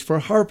composed for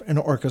harp and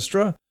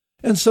orchestra,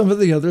 and some of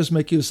the others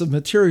make use of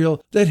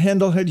material that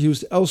Handel had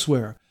used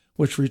elsewhere,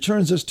 which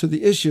returns us to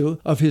the issue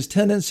of his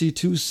tendency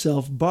to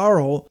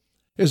self-borrow,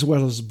 as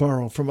well as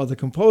borrow from other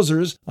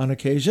composers on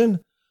occasion.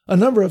 A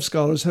number of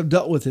scholars have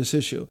dealt with this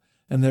issue,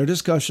 and their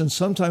discussions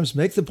sometimes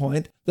make the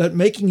point that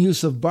making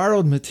use of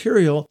borrowed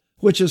material,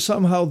 which is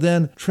somehow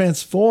then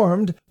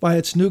transformed by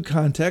its new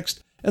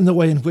context and the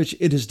way in which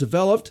it is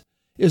developed,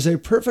 is a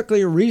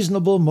perfectly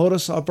reasonable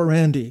modus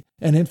operandi,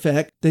 and in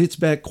fact dates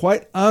back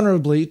quite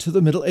honorably to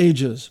the Middle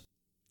Ages.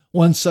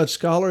 One such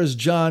scholar is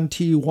John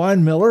T.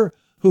 Weinmiller,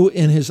 who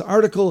in his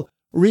article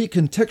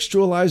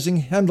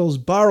Recontextualizing Handel's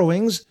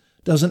Borrowings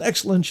does an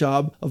excellent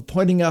job of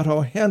pointing out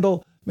how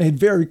Handel made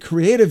very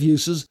creative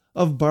uses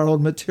of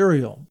borrowed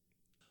material.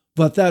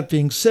 But that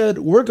being said,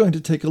 we're going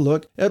to take a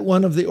look at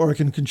one of the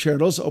organ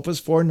concertos, Opus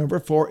 4, number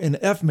 4 in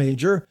F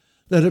major,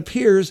 that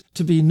appears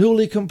to be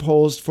newly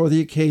composed for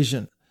the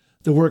occasion.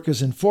 The work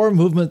is in 4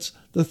 movements,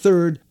 the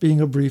third being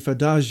a brief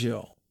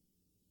adagio.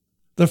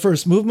 The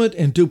first movement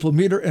in duple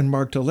meter and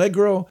marked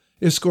allegro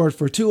is scored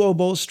for 2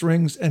 oboes,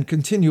 strings, and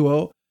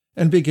continuo,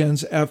 and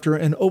begins after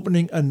an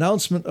opening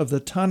announcement of the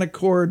tonic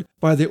chord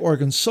by the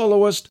organ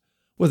soloist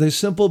with a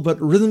simple but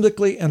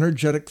rhythmically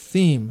energetic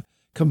theme,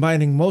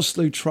 combining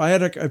mostly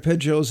triadic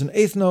arpeggios and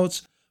eighth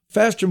notes,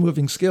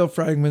 faster-moving scale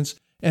fragments,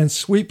 and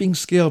sweeping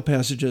scale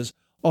passages,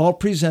 all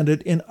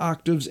presented in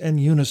octaves and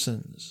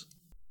unisons.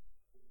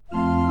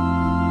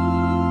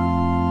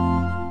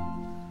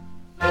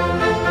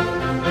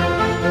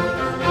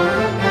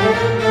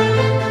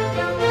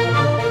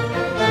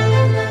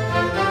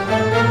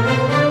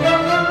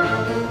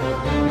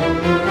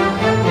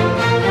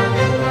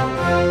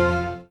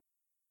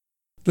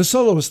 The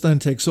soloist then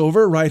takes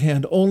over, right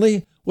hand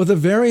only, with a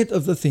variant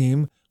of the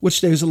theme which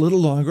stays a little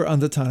longer on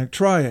the tonic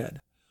triad,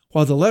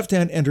 while the left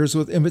hand enters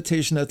with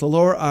imitation at the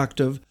lower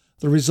octave,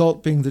 the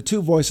result being the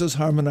 2 voices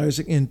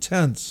harmonizing in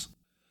tenths.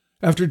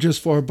 After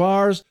just 4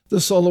 bars,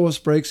 the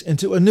soloist breaks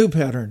into a new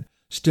pattern,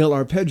 still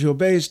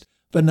arpeggio-based,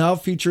 but now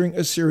featuring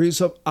a series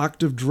of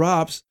octave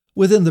drops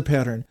within the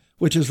pattern,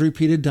 which is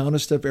repeated down a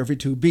step every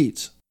 2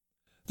 beats.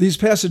 These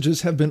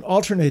passages have been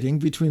alternating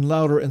between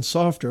louder and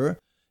softer,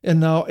 and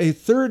now a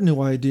third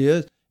new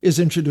idea is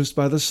introduced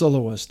by the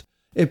soloist,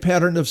 a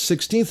pattern of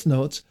 16th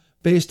notes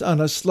based on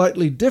a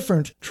slightly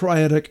different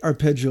triadic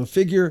arpeggio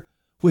figure,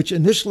 which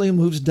initially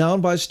moves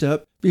down by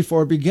step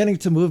before beginning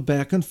to move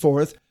back and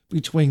forth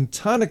between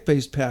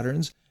tonic-based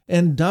patterns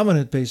and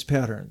dominant-based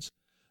patterns.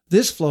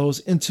 This flows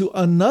into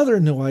another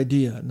new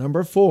idea,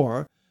 number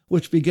 4,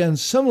 which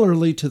begins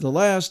similarly to the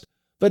last,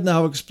 but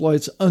now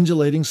exploits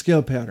undulating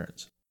scale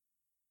patterns.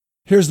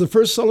 Here's the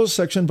first solo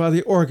section by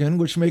the organ,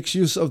 which makes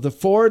use of the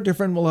 4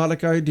 different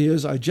melodic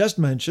ideas I just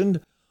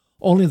mentioned,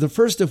 only the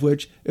first of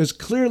which is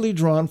clearly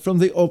drawn from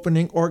the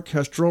opening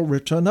orchestral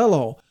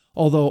ritornello,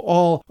 although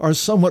all are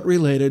somewhat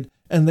related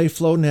and they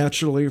flow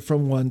naturally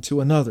from one to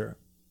another.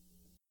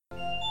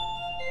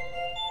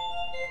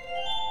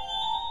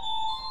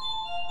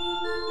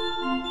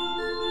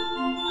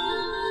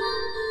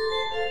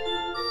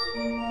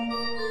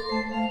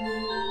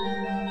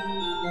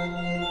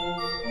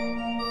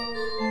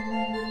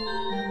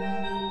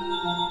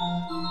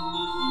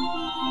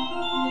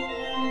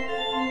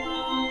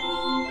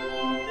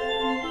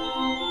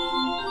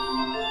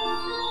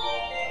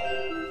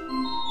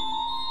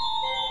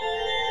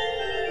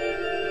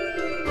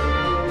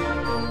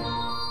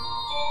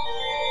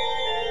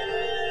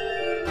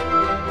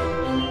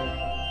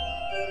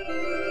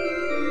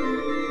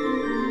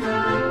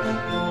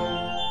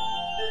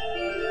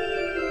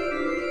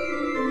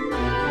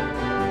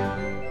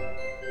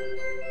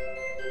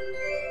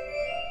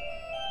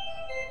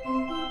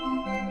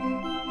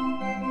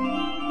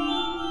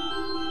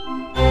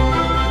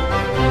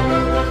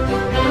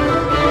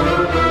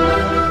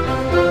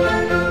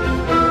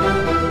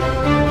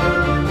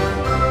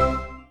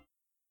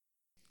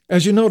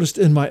 As you noticed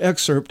in my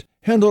excerpt,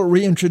 Handel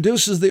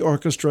reintroduces the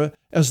orchestra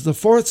as the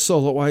 4th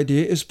solo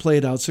idea is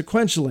played out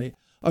sequentially,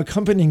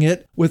 accompanying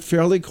it with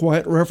fairly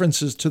quiet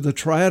references to the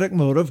triadic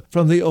motive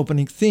from the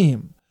opening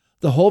theme,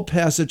 the whole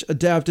passage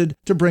adapted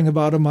to bring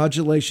about a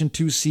modulation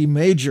to C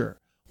major,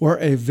 where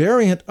a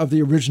variant of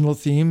the original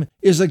theme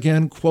is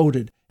again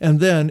quoted and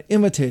then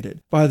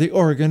imitated by the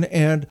organ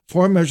and,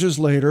 4 measures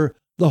later,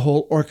 the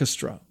whole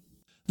orchestra.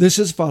 This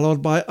is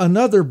followed by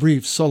another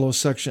brief solo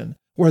section,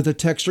 where the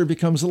texture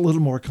becomes a little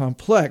more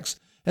complex,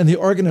 and the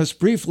organist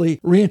briefly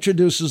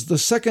reintroduces the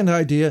second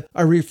idea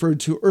I referred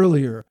to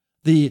earlier,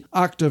 the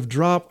octave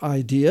drop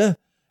idea,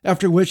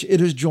 after which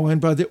it is joined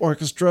by the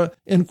orchestra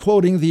in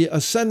quoting the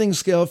ascending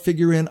scale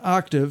figure in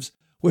octaves,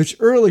 which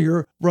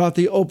earlier brought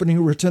the opening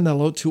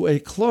ritornello to a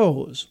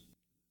close.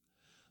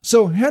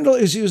 So Handel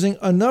is using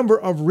a number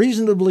of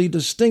reasonably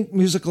distinct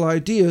musical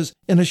ideas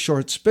in a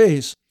short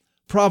space,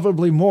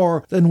 probably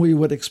more than we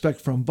would expect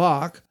from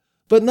Bach,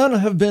 but none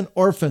have been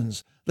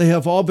orphans. They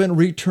have all been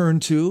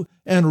returned to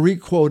and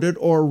requoted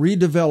or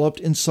redeveloped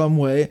in some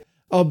way,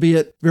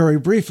 albeit very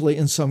briefly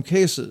in some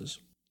cases.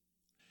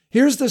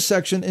 Here's the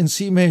section in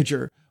C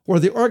major, where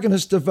the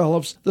organist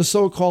develops the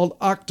so-called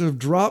octave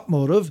drop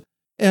motive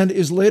and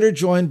is later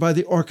joined by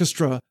the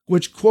orchestra,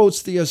 which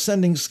quotes the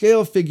ascending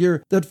scale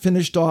figure that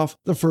finished off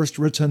the first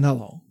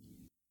ritornello.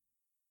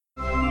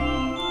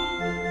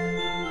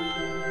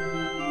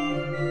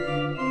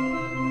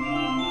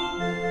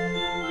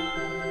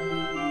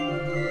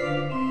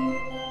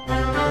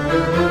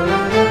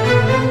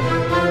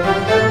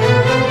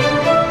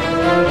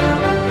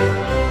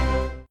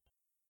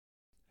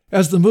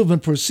 As the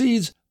movement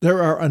proceeds,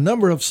 there are a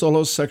number of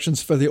solo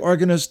sections for the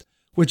organist,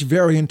 which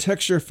vary in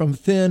texture from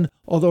thin,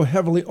 although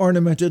heavily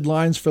ornamented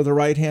lines for the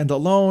right hand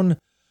alone,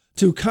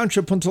 to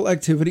contrapuntal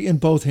activity in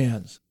both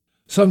hands.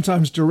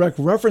 Sometimes direct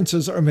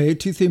references are made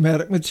to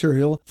thematic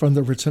material from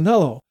the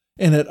ritornello,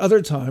 and at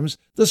other times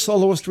the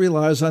soloist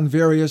relies on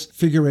various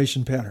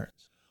figuration patterns.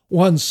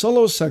 one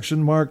solo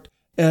section marked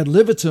ad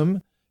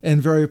libitum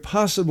and very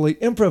possibly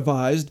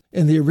improvised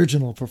in the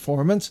original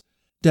performance,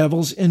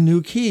 dabbles in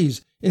new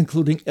keys,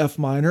 including F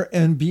minor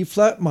and B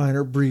flat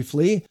minor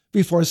briefly,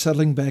 before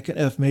settling back in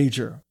F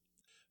major.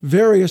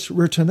 Various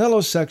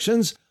ritornello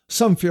sections,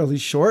 some fairly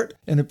short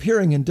and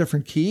appearing in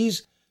different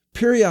keys,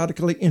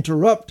 periodically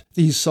interrupt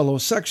these solo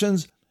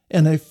sections,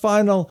 and a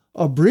final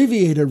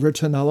abbreviated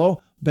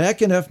ritornello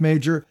back in F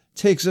major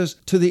takes us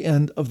to the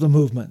end of the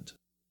movement.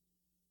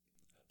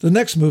 The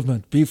next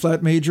movement, B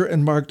flat major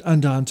and marked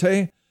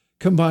andante,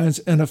 combines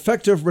an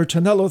effective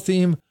ritornello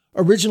theme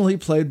originally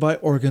played by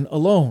organ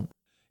alone.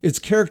 It's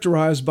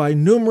characterized by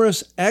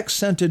numerous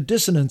accented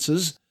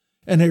dissonances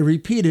and a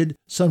repeated,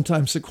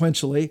 sometimes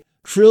sequentially,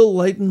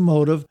 trill-laden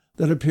motive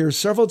that appears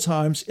several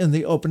times in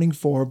the opening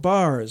 4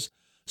 bars,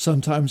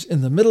 sometimes in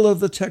the middle of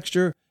the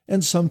texture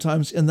and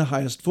sometimes in the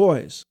highest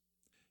voice.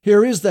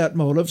 Here is that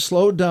motive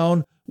slowed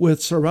down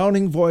with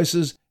surrounding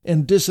voices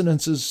and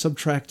dissonances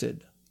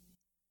subtracted.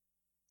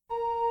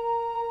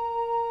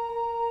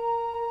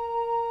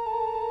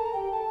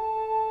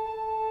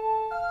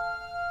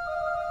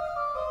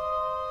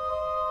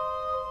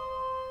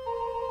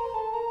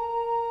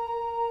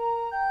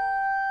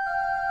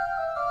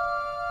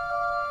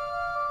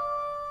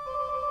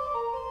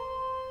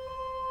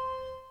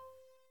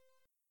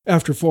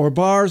 After 4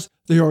 bars,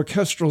 the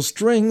orchestral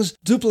strings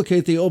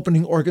duplicate the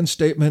opening organ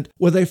statement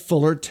with a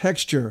fuller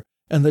texture,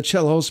 and the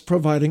cellos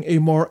providing a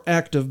more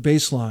active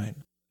bass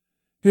line.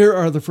 Here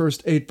are the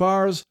first 8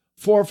 bars,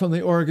 4 from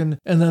the organ,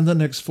 and then the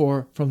next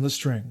 4 from the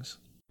strings.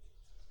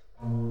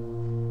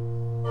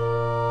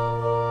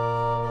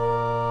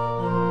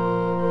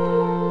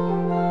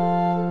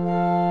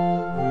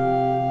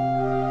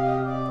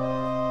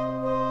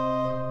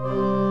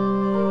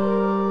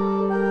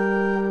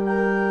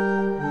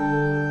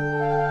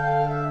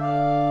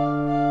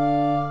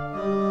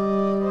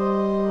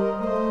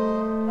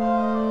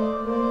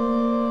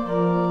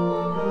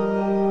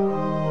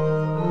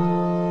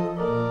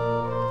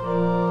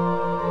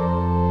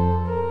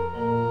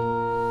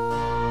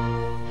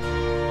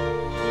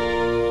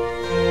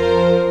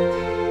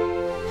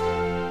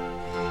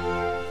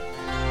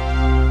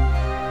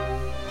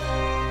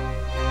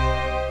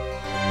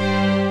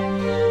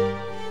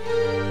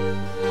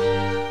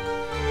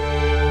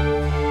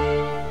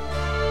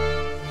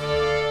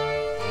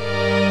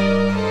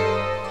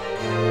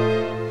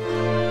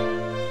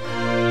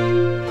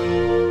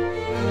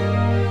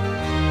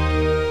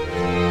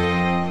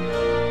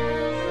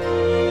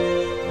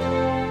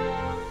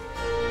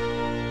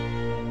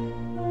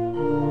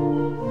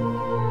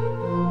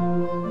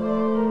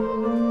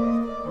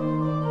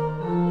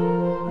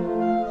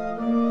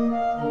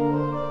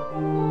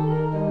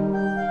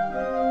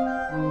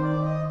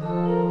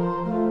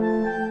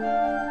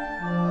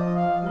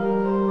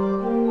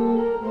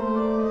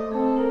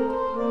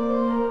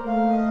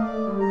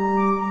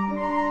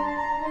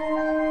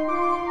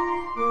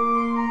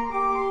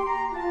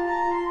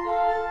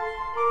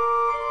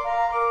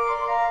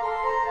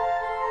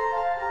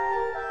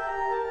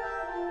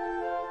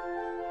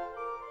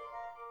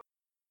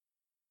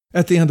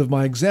 At the end of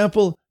my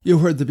example, you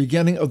heard the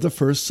beginning of the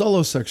first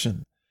solo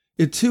section.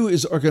 It too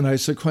is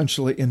organized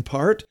sequentially in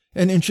part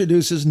and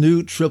introduces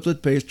new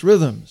triplet-based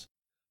rhythms.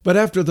 But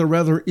after the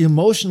rather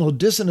emotional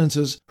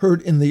dissonances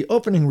heard in the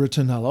opening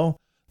ritornello,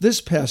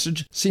 this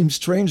passage seems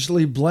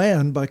strangely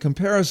bland by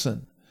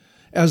comparison.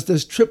 As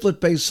this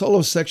triplet-based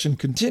solo section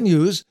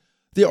continues,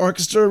 the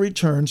orchestra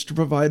returns to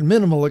provide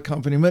minimal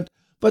accompaniment,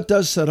 but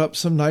does set up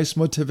some nice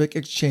motivic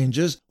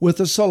exchanges with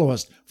the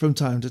soloist from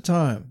time to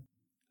time.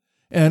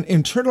 An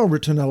internal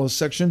ritornello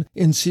section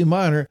in C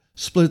minor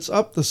splits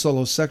up the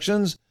solo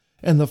sections,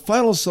 and the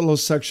final solo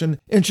section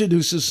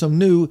introduces some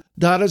new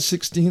dotted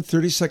 16th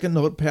 32nd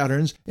note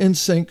patterns in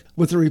sync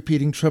with the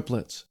repeating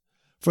triplets.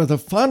 For the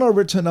final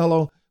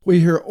ritornello, we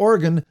hear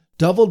organ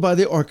doubled by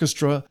the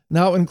orchestra,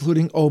 now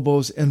including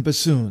oboes and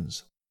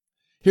bassoons.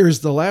 Here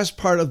is the last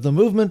part of the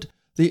movement,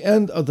 the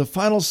end of the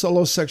final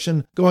solo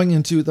section going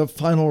into the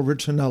final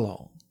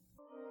ritornello.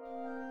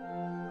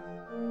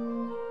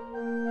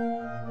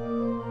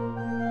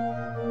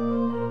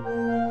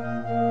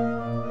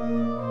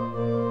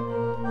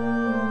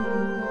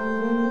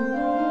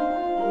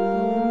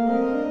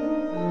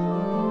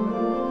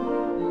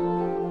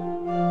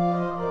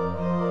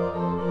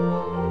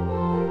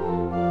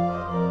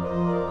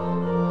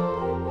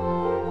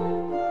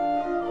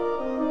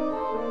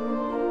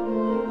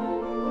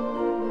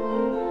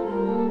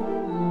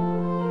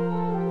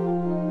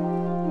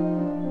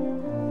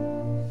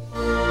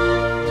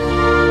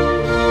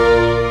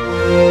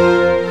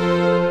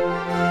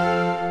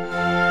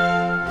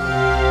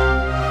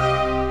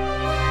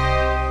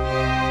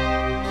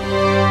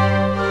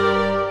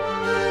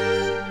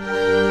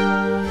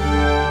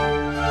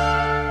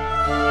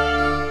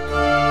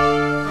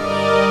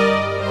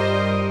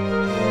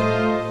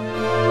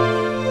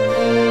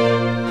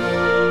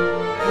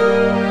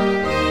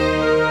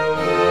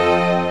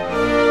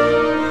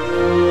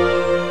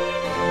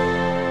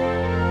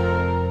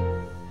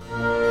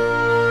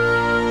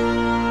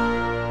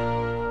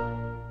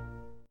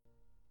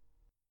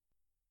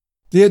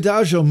 The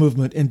Adagio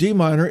movement in D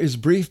minor is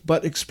brief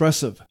but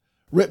expressive.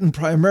 Written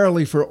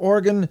primarily for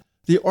organ,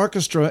 the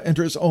orchestra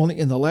enters only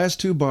in the last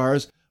two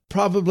bars,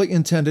 probably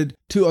intended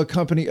to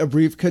accompany a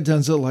brief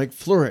cadenza-like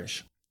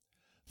flourish.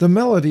 The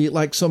melody,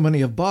 like so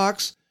many of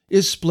Bach's,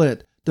 is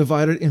split,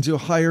 divided into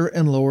higher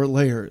and lower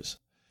layers.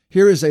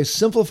 Here is a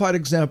simplified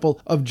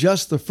example of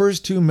just the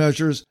first two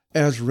measures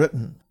as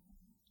written.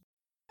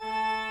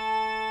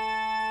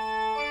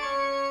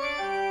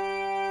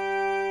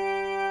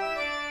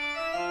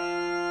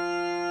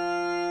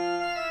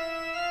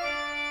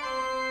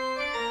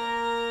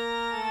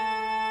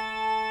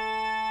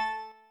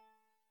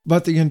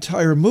 But the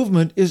entire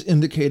movement is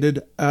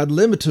indicated ad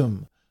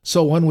libitum,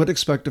 so one would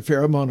expect a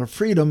fair amount of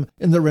freedom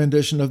in the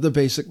rendition of the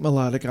basic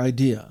melodic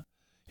idea.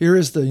 Here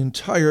is the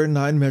entire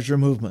 9-measure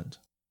movement.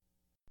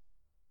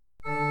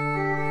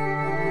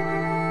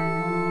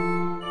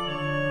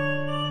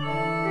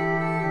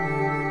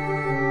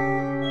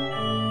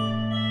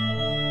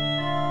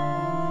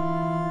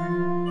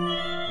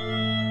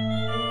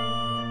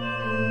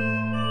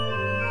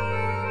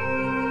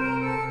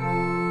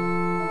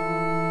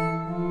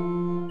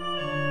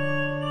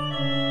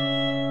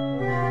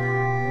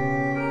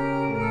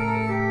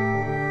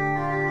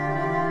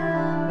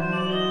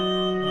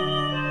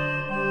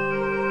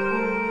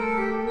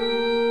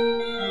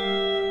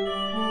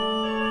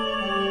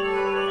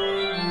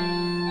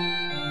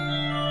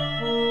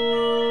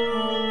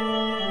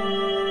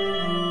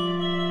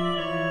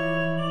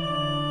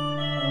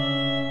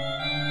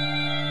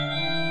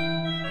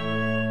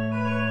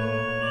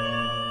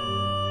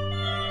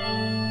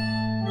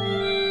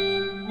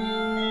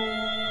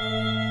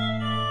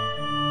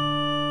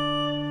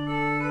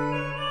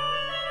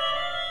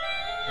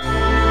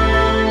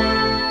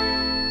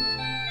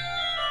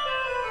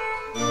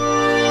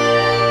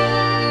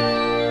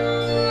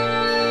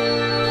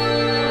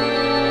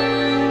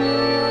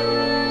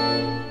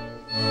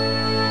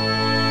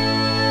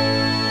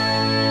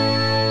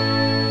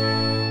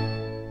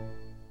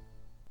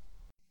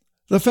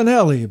 The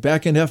finale,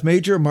 back in F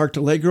major, marked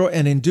allegro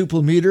and in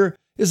duple meter,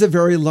 is a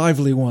very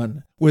lively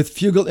one, with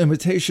fugal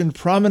imitation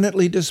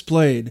prominently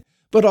displayed,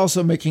 but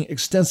also making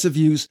extensive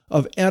use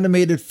of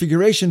animated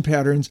figuration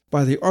patterns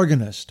by the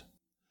organist.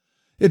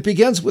 It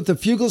begins with the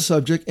fugal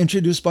subject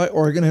introduced by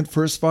organ and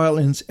first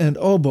violins and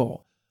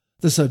oboe.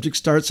 The subject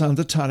starts on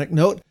the tonic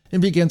note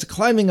and begins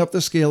climbing up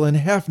the scale in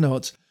half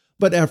notes,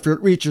 but after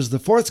it reaches the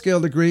fourth scale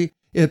degree,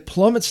 it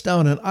plummets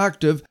down an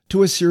octave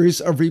to a series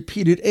of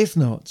repeated eighth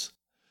notes.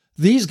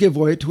 These give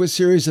way to a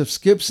series of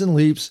skips and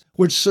leaps,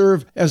 which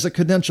serve as a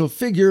cadential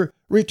figure,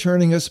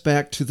 returning us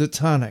back to the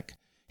tonic.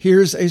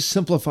 Here's a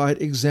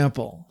simplified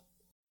example.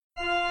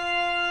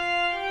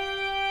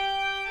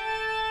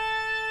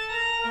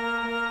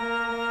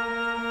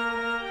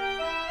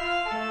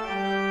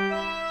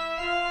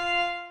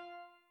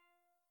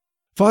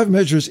 Five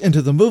measures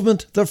into the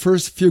movement, the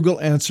first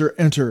fugal answer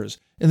enters,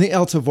 in the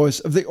alto voice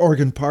of the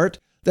organ part,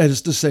 that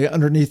is to say,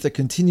 underneath the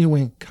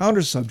continuing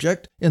counter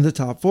subject in the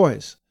top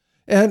voice,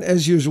 and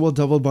as usual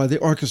doubled by the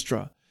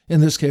orchestra,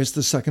 in this case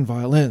the second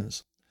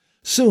violins.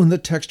 Soon the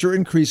texture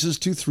increases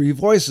to three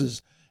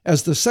voices,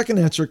 as the second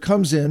answer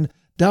comes in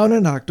down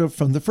an octave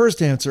from the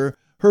first answer,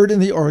 heard in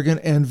the organ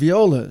and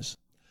violas.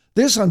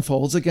 This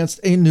unfolds against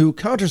a new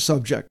counter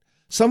subject,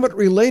 somewhat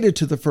related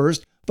to the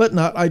first, but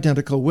not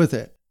identical with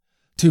it.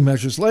 2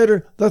 measures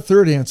later, the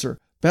third answer,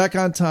 back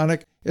on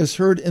tonic, is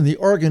heard in the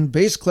organ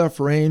bass clef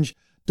range,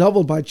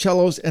 doubled by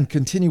cellos and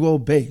continuo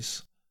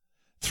bass.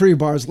 3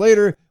 bars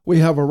later, we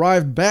have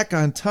arrived back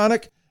on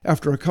tonic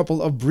after a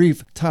couple of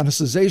brief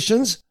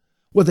tonicizations,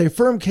 with a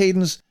firm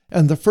cadence,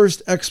 and the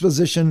first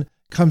exposition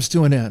comes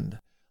to an end.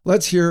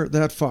 Let's hear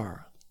that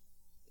far.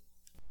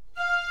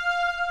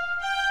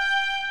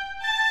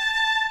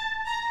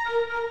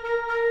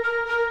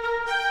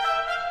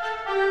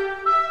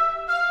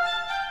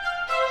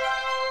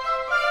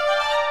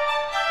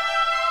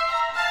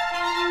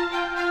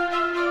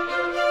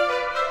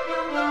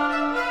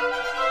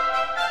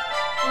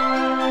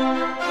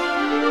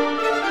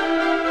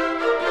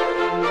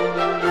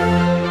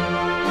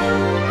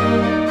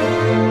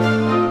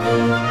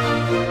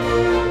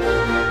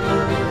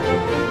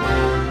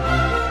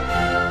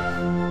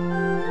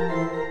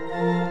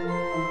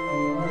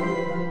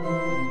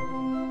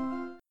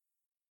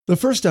 The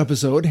first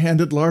episode,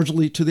 handed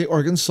largely to the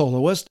organ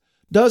soloist,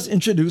 does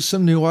introduce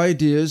some new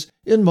ideas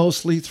in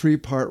mostly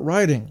 3-part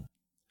writing.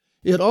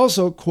 It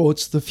also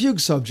quotes the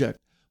fugue subject,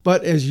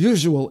 but as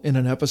usual in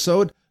an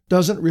episode,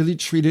 doesn't really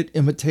treat it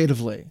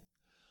imitatively.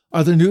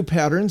 Other new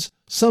patterns,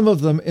 some of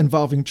them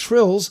involving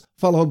trills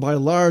followed by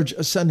large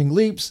ascending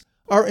leaps,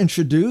 are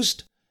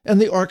introduced,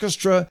 and the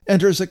orchestra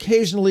enters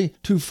occasionally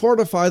to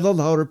fortify the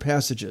louder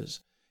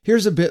passages.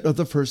 Here's a bit of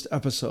the first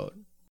episode.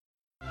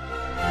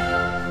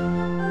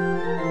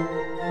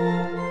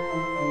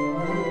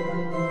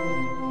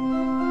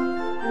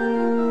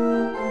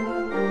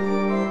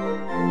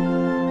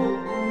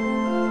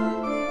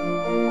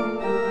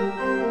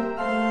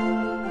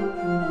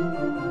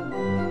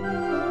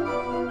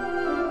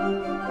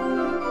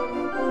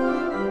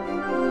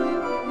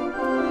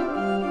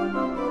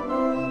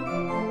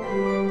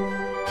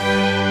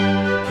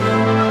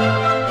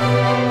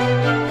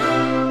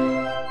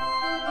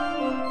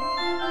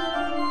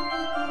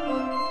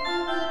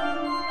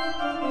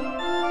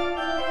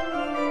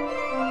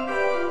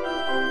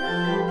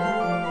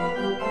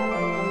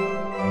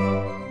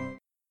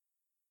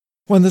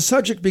 When the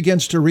subject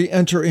begins to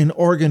re-enter in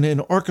organ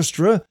and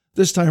orchestra,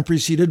 this time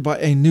preceded by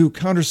a new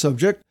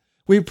countersubject,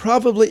 we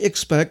probably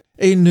expect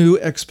a new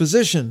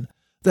exposition.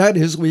 That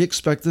is, we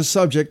expect the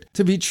subject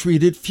to be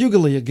treated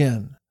fugally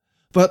again.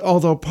 But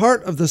although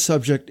part of the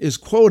subject is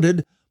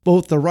quoted,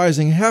 both the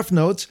rising half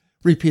notes,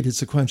 repeated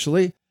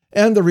sequentially,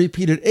 and the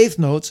repeated eighth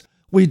notes,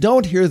 we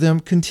don't hear them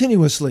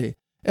continuously,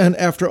 and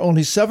after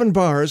only 7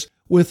 bars,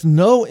 with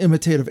no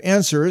imitative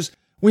answers,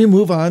 we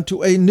move on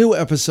to a new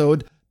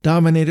episode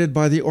dominated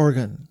by the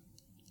organ.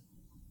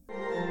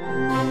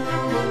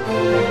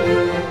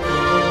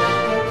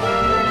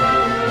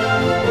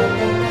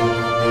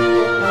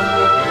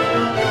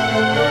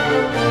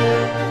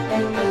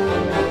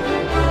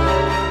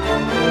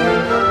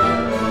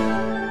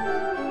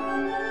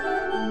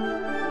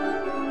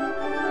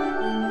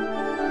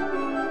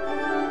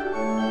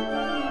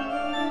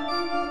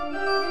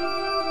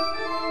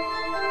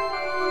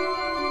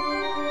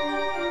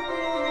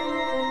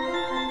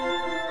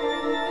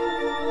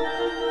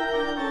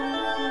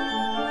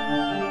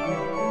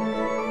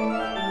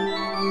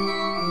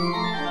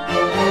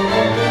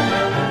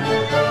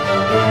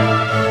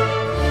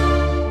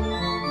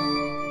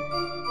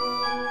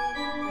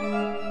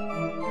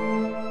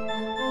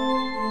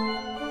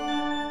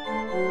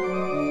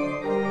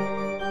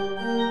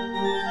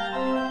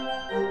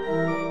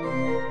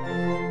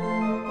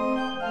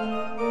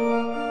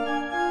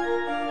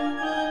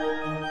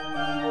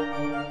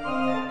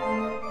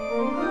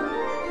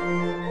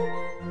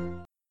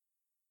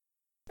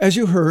 As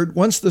you heard,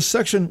 once the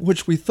section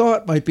which we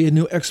thought might be a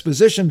new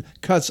exposition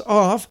cuts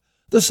off,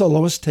 the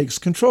soloist takes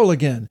control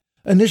again,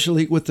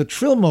 initially with the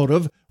trill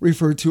motive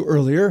referred to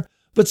earlier,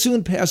 but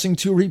soon passing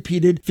to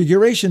repeated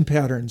figuration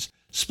patterns,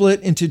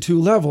 split into 2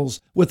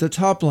 levels, with the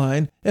top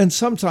line, and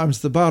sometimes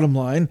the bottom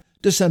line,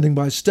 descending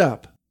by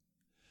step.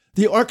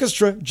 The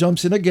orchestra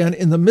jumps in again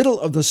in the middle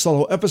of the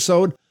solo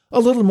episode,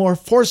 a little more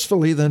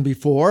forcefully than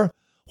before,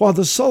 while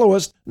the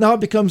soloist now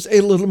becomes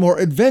a little more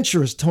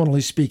adventurous,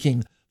 tonally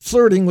speaking,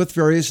 flirting with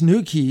various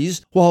new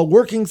keys while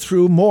working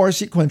through more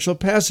sequential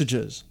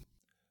passages.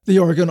 The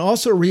organ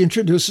also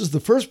reintroduces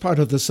the first part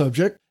of the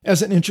subject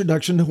as an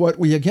introduction to what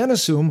we again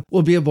assume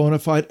will be a bona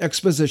fide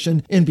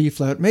exposition in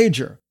B-flat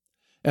major.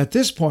 At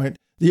this point,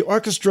 the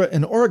orchestra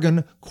and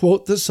organ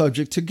quote the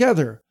subject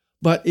together,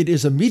 but it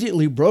is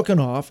immediately broken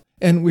off,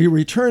 and we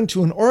return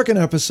to an organ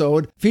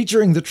episode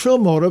featuring the trill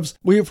motives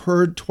we have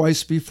heard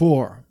twice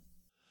before.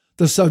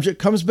 The subject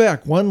comes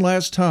back one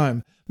last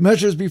time,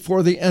 measures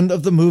before the end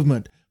of the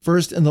movement,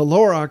 first in the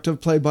lower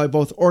octave played by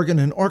both organ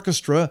and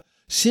orchestra,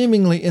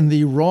 seemingly in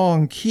the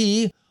wrong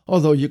key,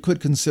 although you could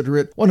consider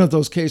it one of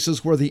those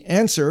cases where the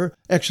answer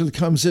actually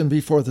comes in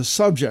before the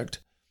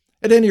subject.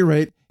 At any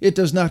rate, it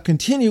does not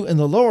continue in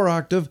the lower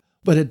octave,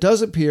 but it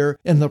does appear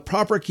in the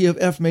proper key of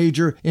F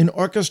major in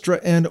orchestra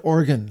and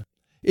organ.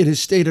 It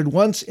is stated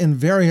once in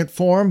variant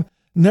form,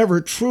 never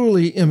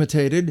truly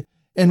imitated,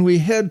 and we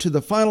head to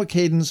the final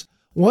cadence,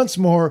 once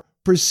more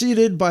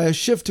preceded by a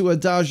shift to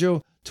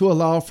adagio to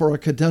allow for a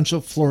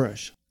cadential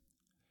flourish.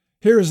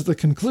 Here is the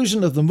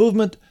conclusion of the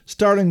movement,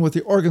 starting with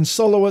the organ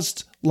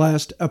soloist's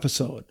last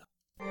episode.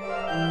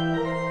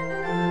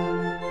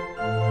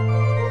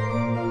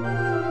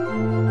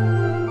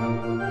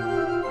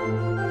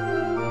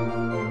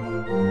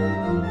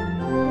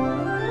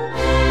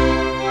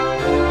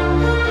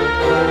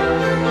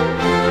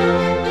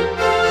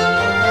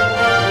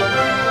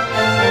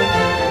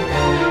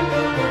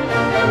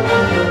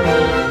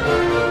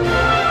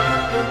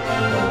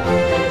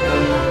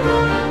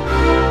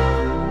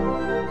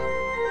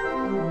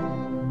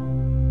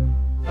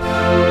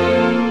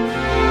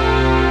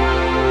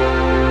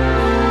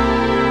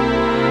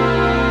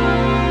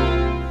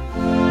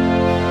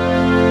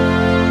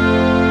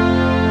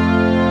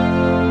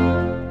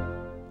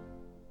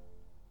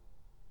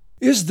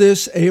 Is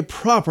this a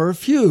proper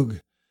fugue?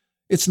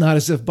 It's not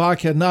as if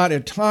Bach had not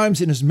at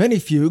times in his many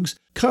fugues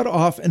cut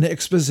off an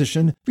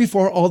exposition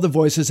before all the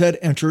voices had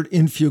entered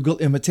in fugal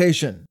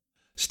imitation.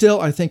 Still,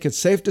 I think it's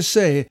safe to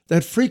say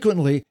that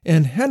frequently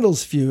in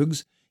Handel's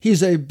fugues,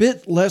 he's a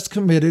bit less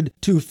committed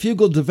to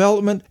fugal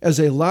development as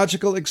a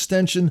logical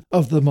extension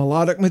of the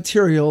melodic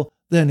material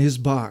than is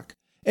Bach,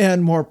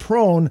 and more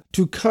prone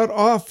to cut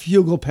off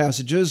fugal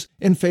passages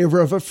in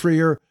favor of a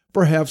freer,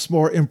 perhaps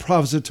more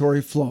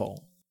improvisatory flow.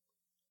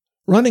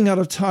 Running out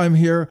of time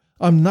here,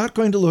 I'm not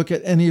going to look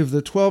at any of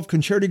the 12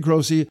 concerti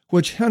grossi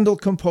which Handel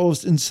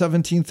composed in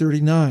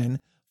 1739.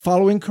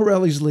 Following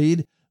Corelli's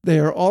lead, they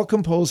are all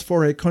composed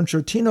for a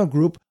concertino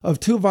group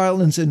of 2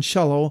 violins and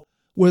cello,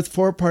 with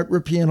 4-part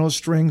ripieno,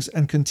 strings,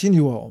 and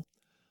continuo.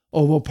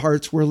 Oboe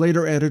parts were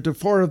later added to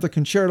 4 of the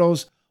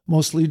concertos,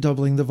 mostly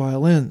doubling the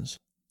violins.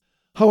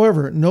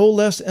 However, no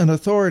less an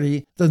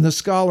authority than the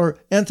scholar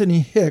Anthony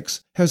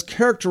Hicks has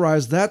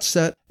characterized that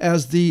set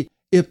as the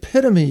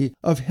epitome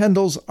of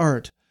Handel's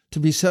art, to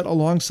be set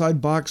alongside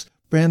Bach's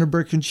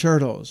Brandenburg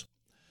concertos.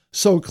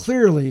 So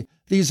clearly,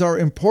 these are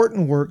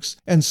important works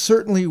and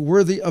certainly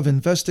worthy of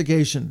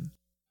investigation.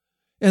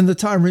 In the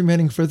time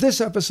remaining for this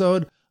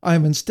episode, I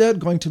am instead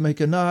going to make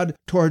a nod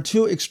toward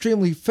two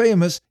extremely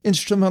famous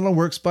instrumental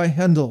works by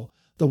Handel,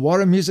 the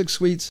Water Music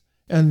Suites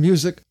and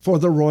Music for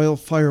the Royal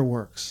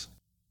Fireworks.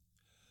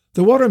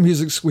 The Water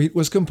Music Suite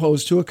was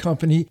composed to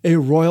accompany a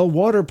royal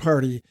water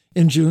party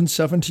in June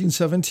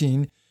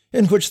 1717,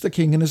 in which the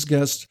king and his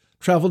guests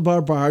traveled by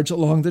barge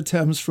along the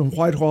Thames from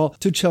Whitehall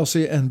to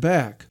Chelsea and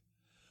back.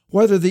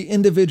 Whether the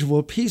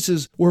individual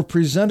pieces were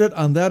presented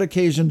on that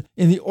occasion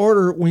in the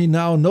order we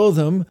now know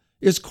them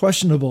is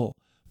questionable,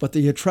 but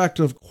the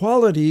attractive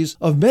qualities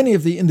of many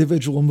of the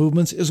individual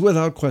movements is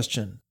without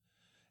question.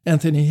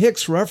 Anthony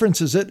Hicks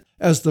references it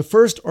as the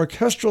first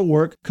orchestral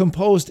work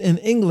composed in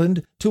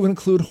England to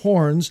include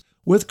horns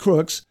with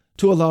crooks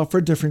to allow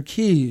for different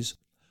keys.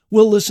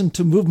 We'll listen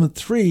to Movement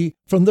 3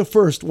 from the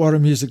first Water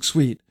Music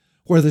Suite,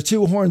 where the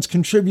two horns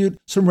contribute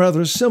some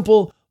rather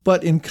simple,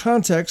 but in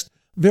context,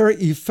 very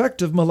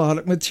effective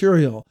melodic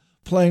material,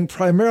 playing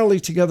primarily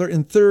together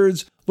in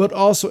thirds, but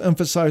also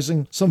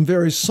emphasizing some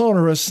very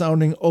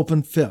sonorous-sounding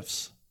open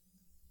fifths.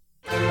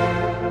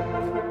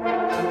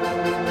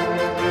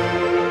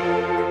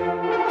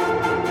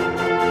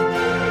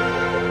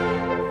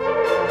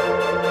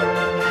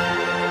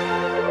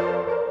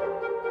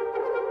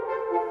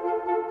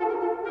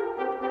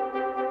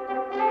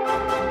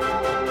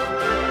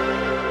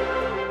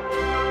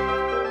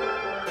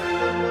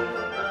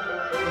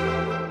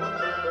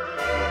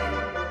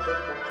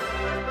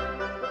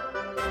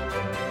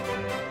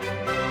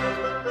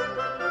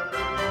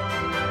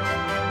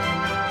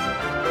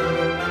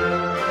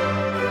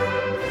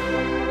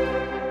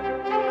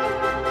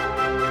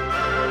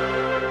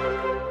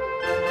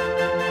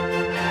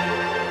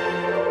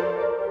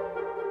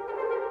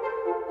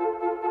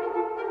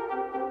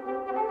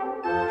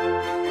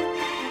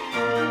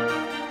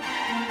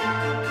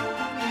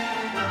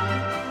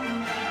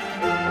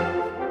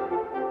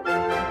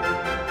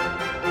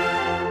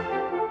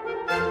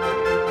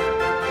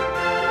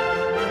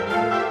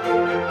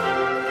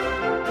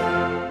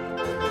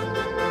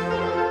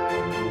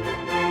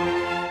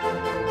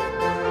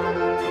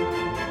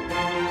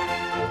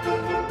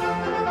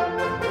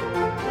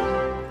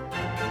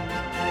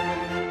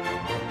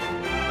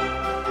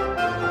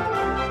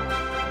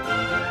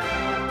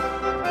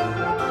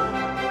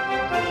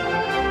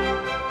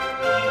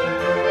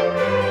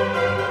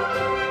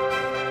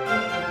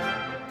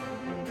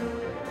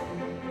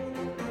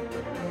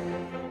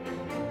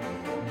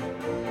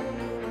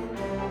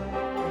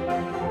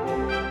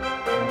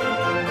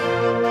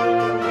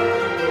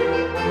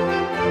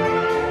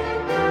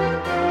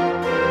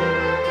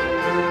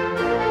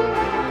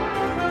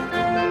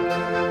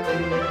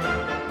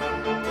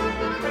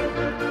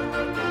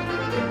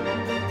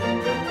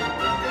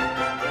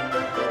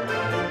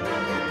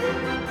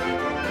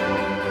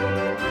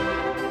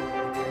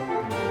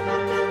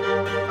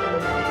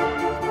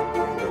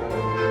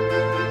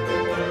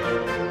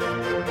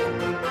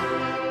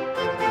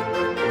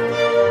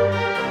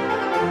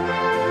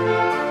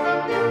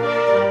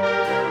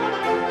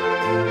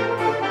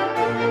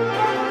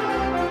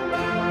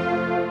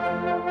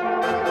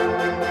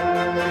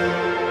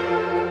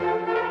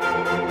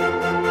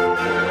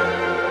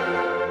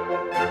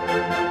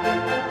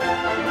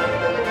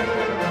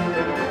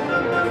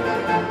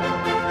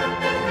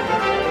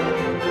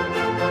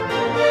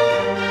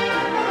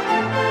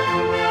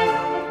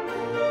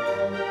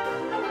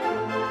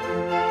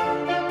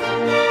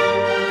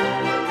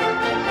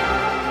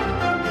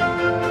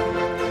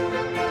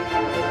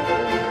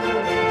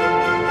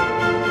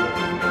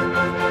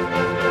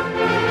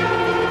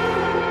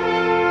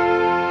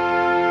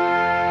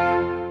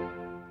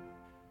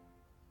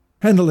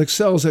 Handel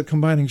excels at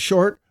combining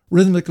short,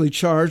 rhythmically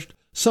charged,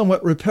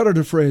 somewhat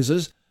repetitive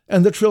phrases,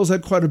 and the trills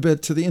add quite a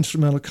bit to the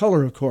instrumental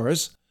color, of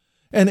course.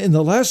 And in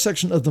the last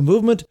section of the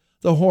movement,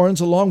 the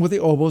horns, along with the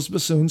oboes,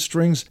 bassoons,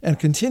 strings, and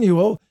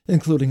continuo,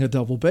 including a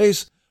double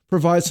bass,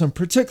 provide some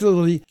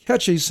particularly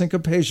catchy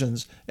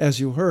syncopations,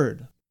 as you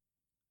heard.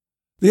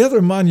 The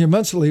other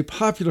monumentally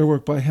popular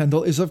work by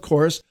Handel is, of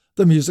course,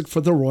 the Music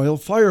for the Royal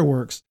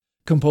Fireworks,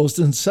 composed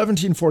in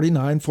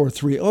 1749 for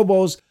 3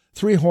 oboes,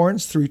 3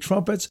 horns, 3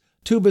 trumpets,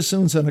 2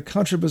 bassoons and a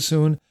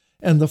contrabassoon,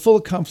 and the full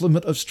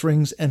complement of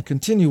strings and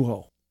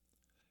continuo.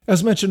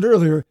 As mentioned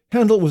earlier,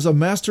 Handel was a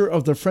master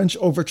of the French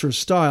overture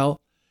style,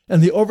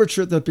 and the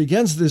overture that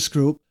begins this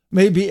group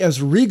may be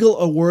as regal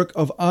a work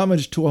of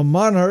homage to a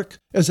monarch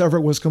as ever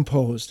was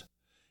composed.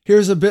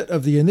 Here's a bit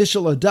of the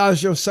initial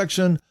adagio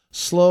section,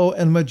 slow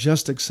and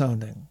majestic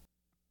sounding.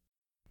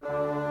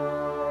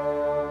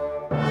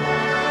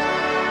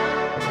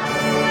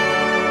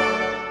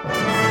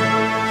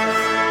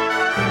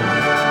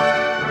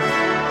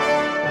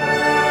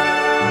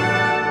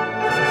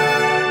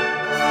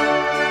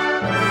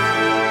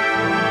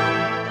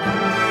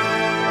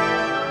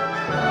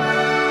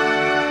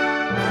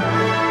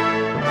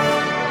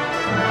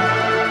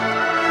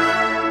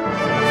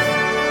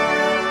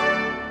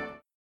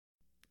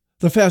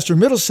 The faster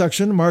middle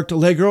section, marked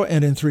allegro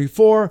and in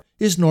 3/4,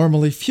 is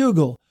normally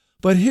fugal,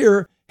 but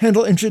here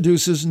Handel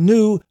introduces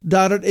new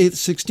dotted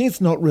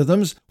 8/16 note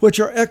rhythms which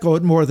are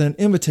echoed more than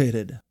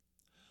imitated.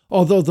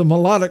 Although the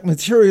melodic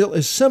material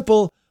is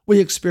simple, we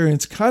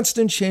experience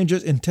constant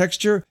changes in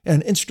texture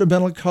and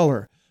instrumental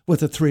color,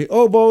 with the three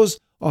oboes,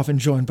 often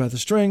joined by the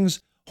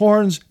strings,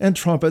 horns, and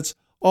trumpets,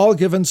 all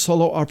given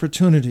solo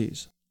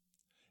opportunities.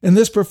 In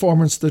this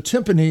performance, the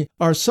timpani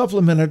are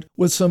supplemented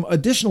with some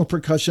additional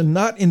percussion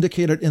not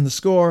indicated in the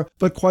score,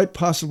 but quite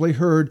possibly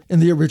heard in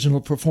the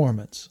original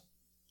performance.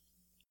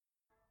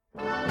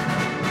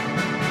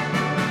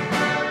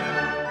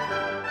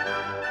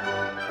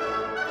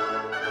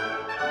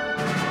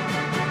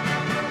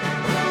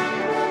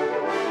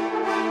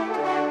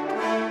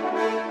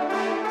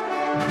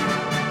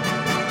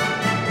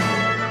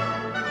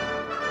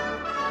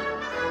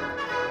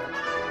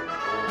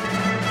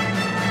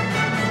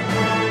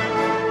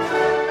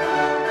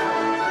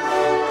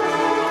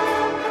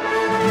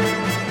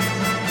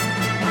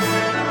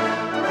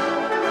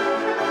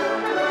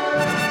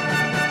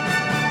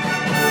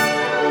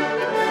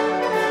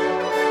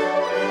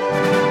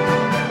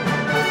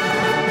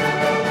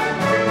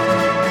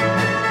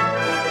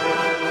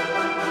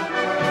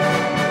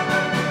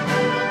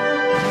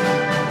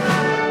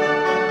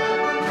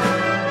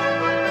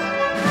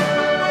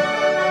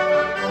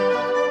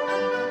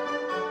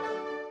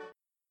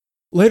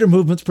 Later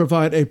movements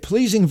provide a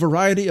pleasing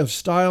variety of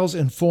styles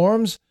and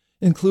forms,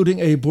 including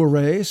a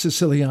bourrée,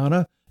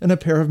 Siciliana, and a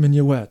pair of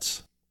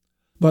minuets.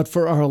 But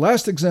for our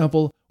last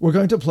example, we're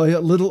going to play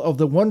a little of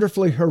the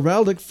wonderfully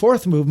heraldic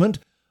fourth movement,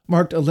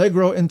 marked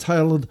allegro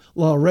entitled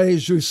La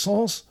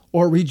Réjouissance,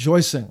 or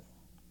Rejoicing.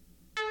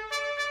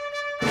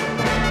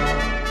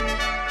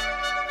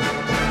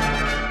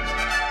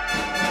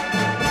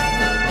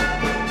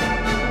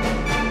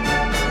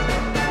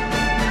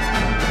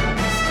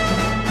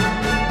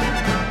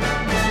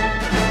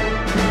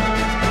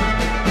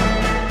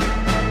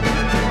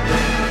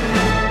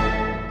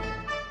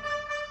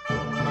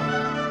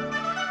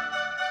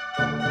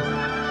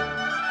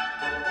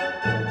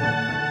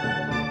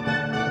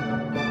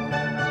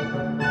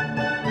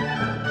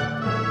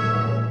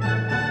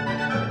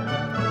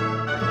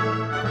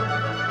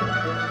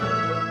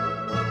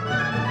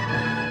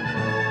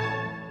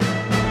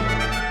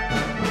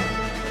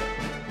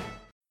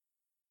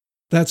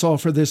 That's all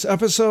for this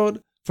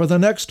episode. For the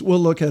next, we'll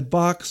look at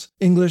Bach's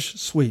English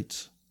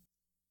suites.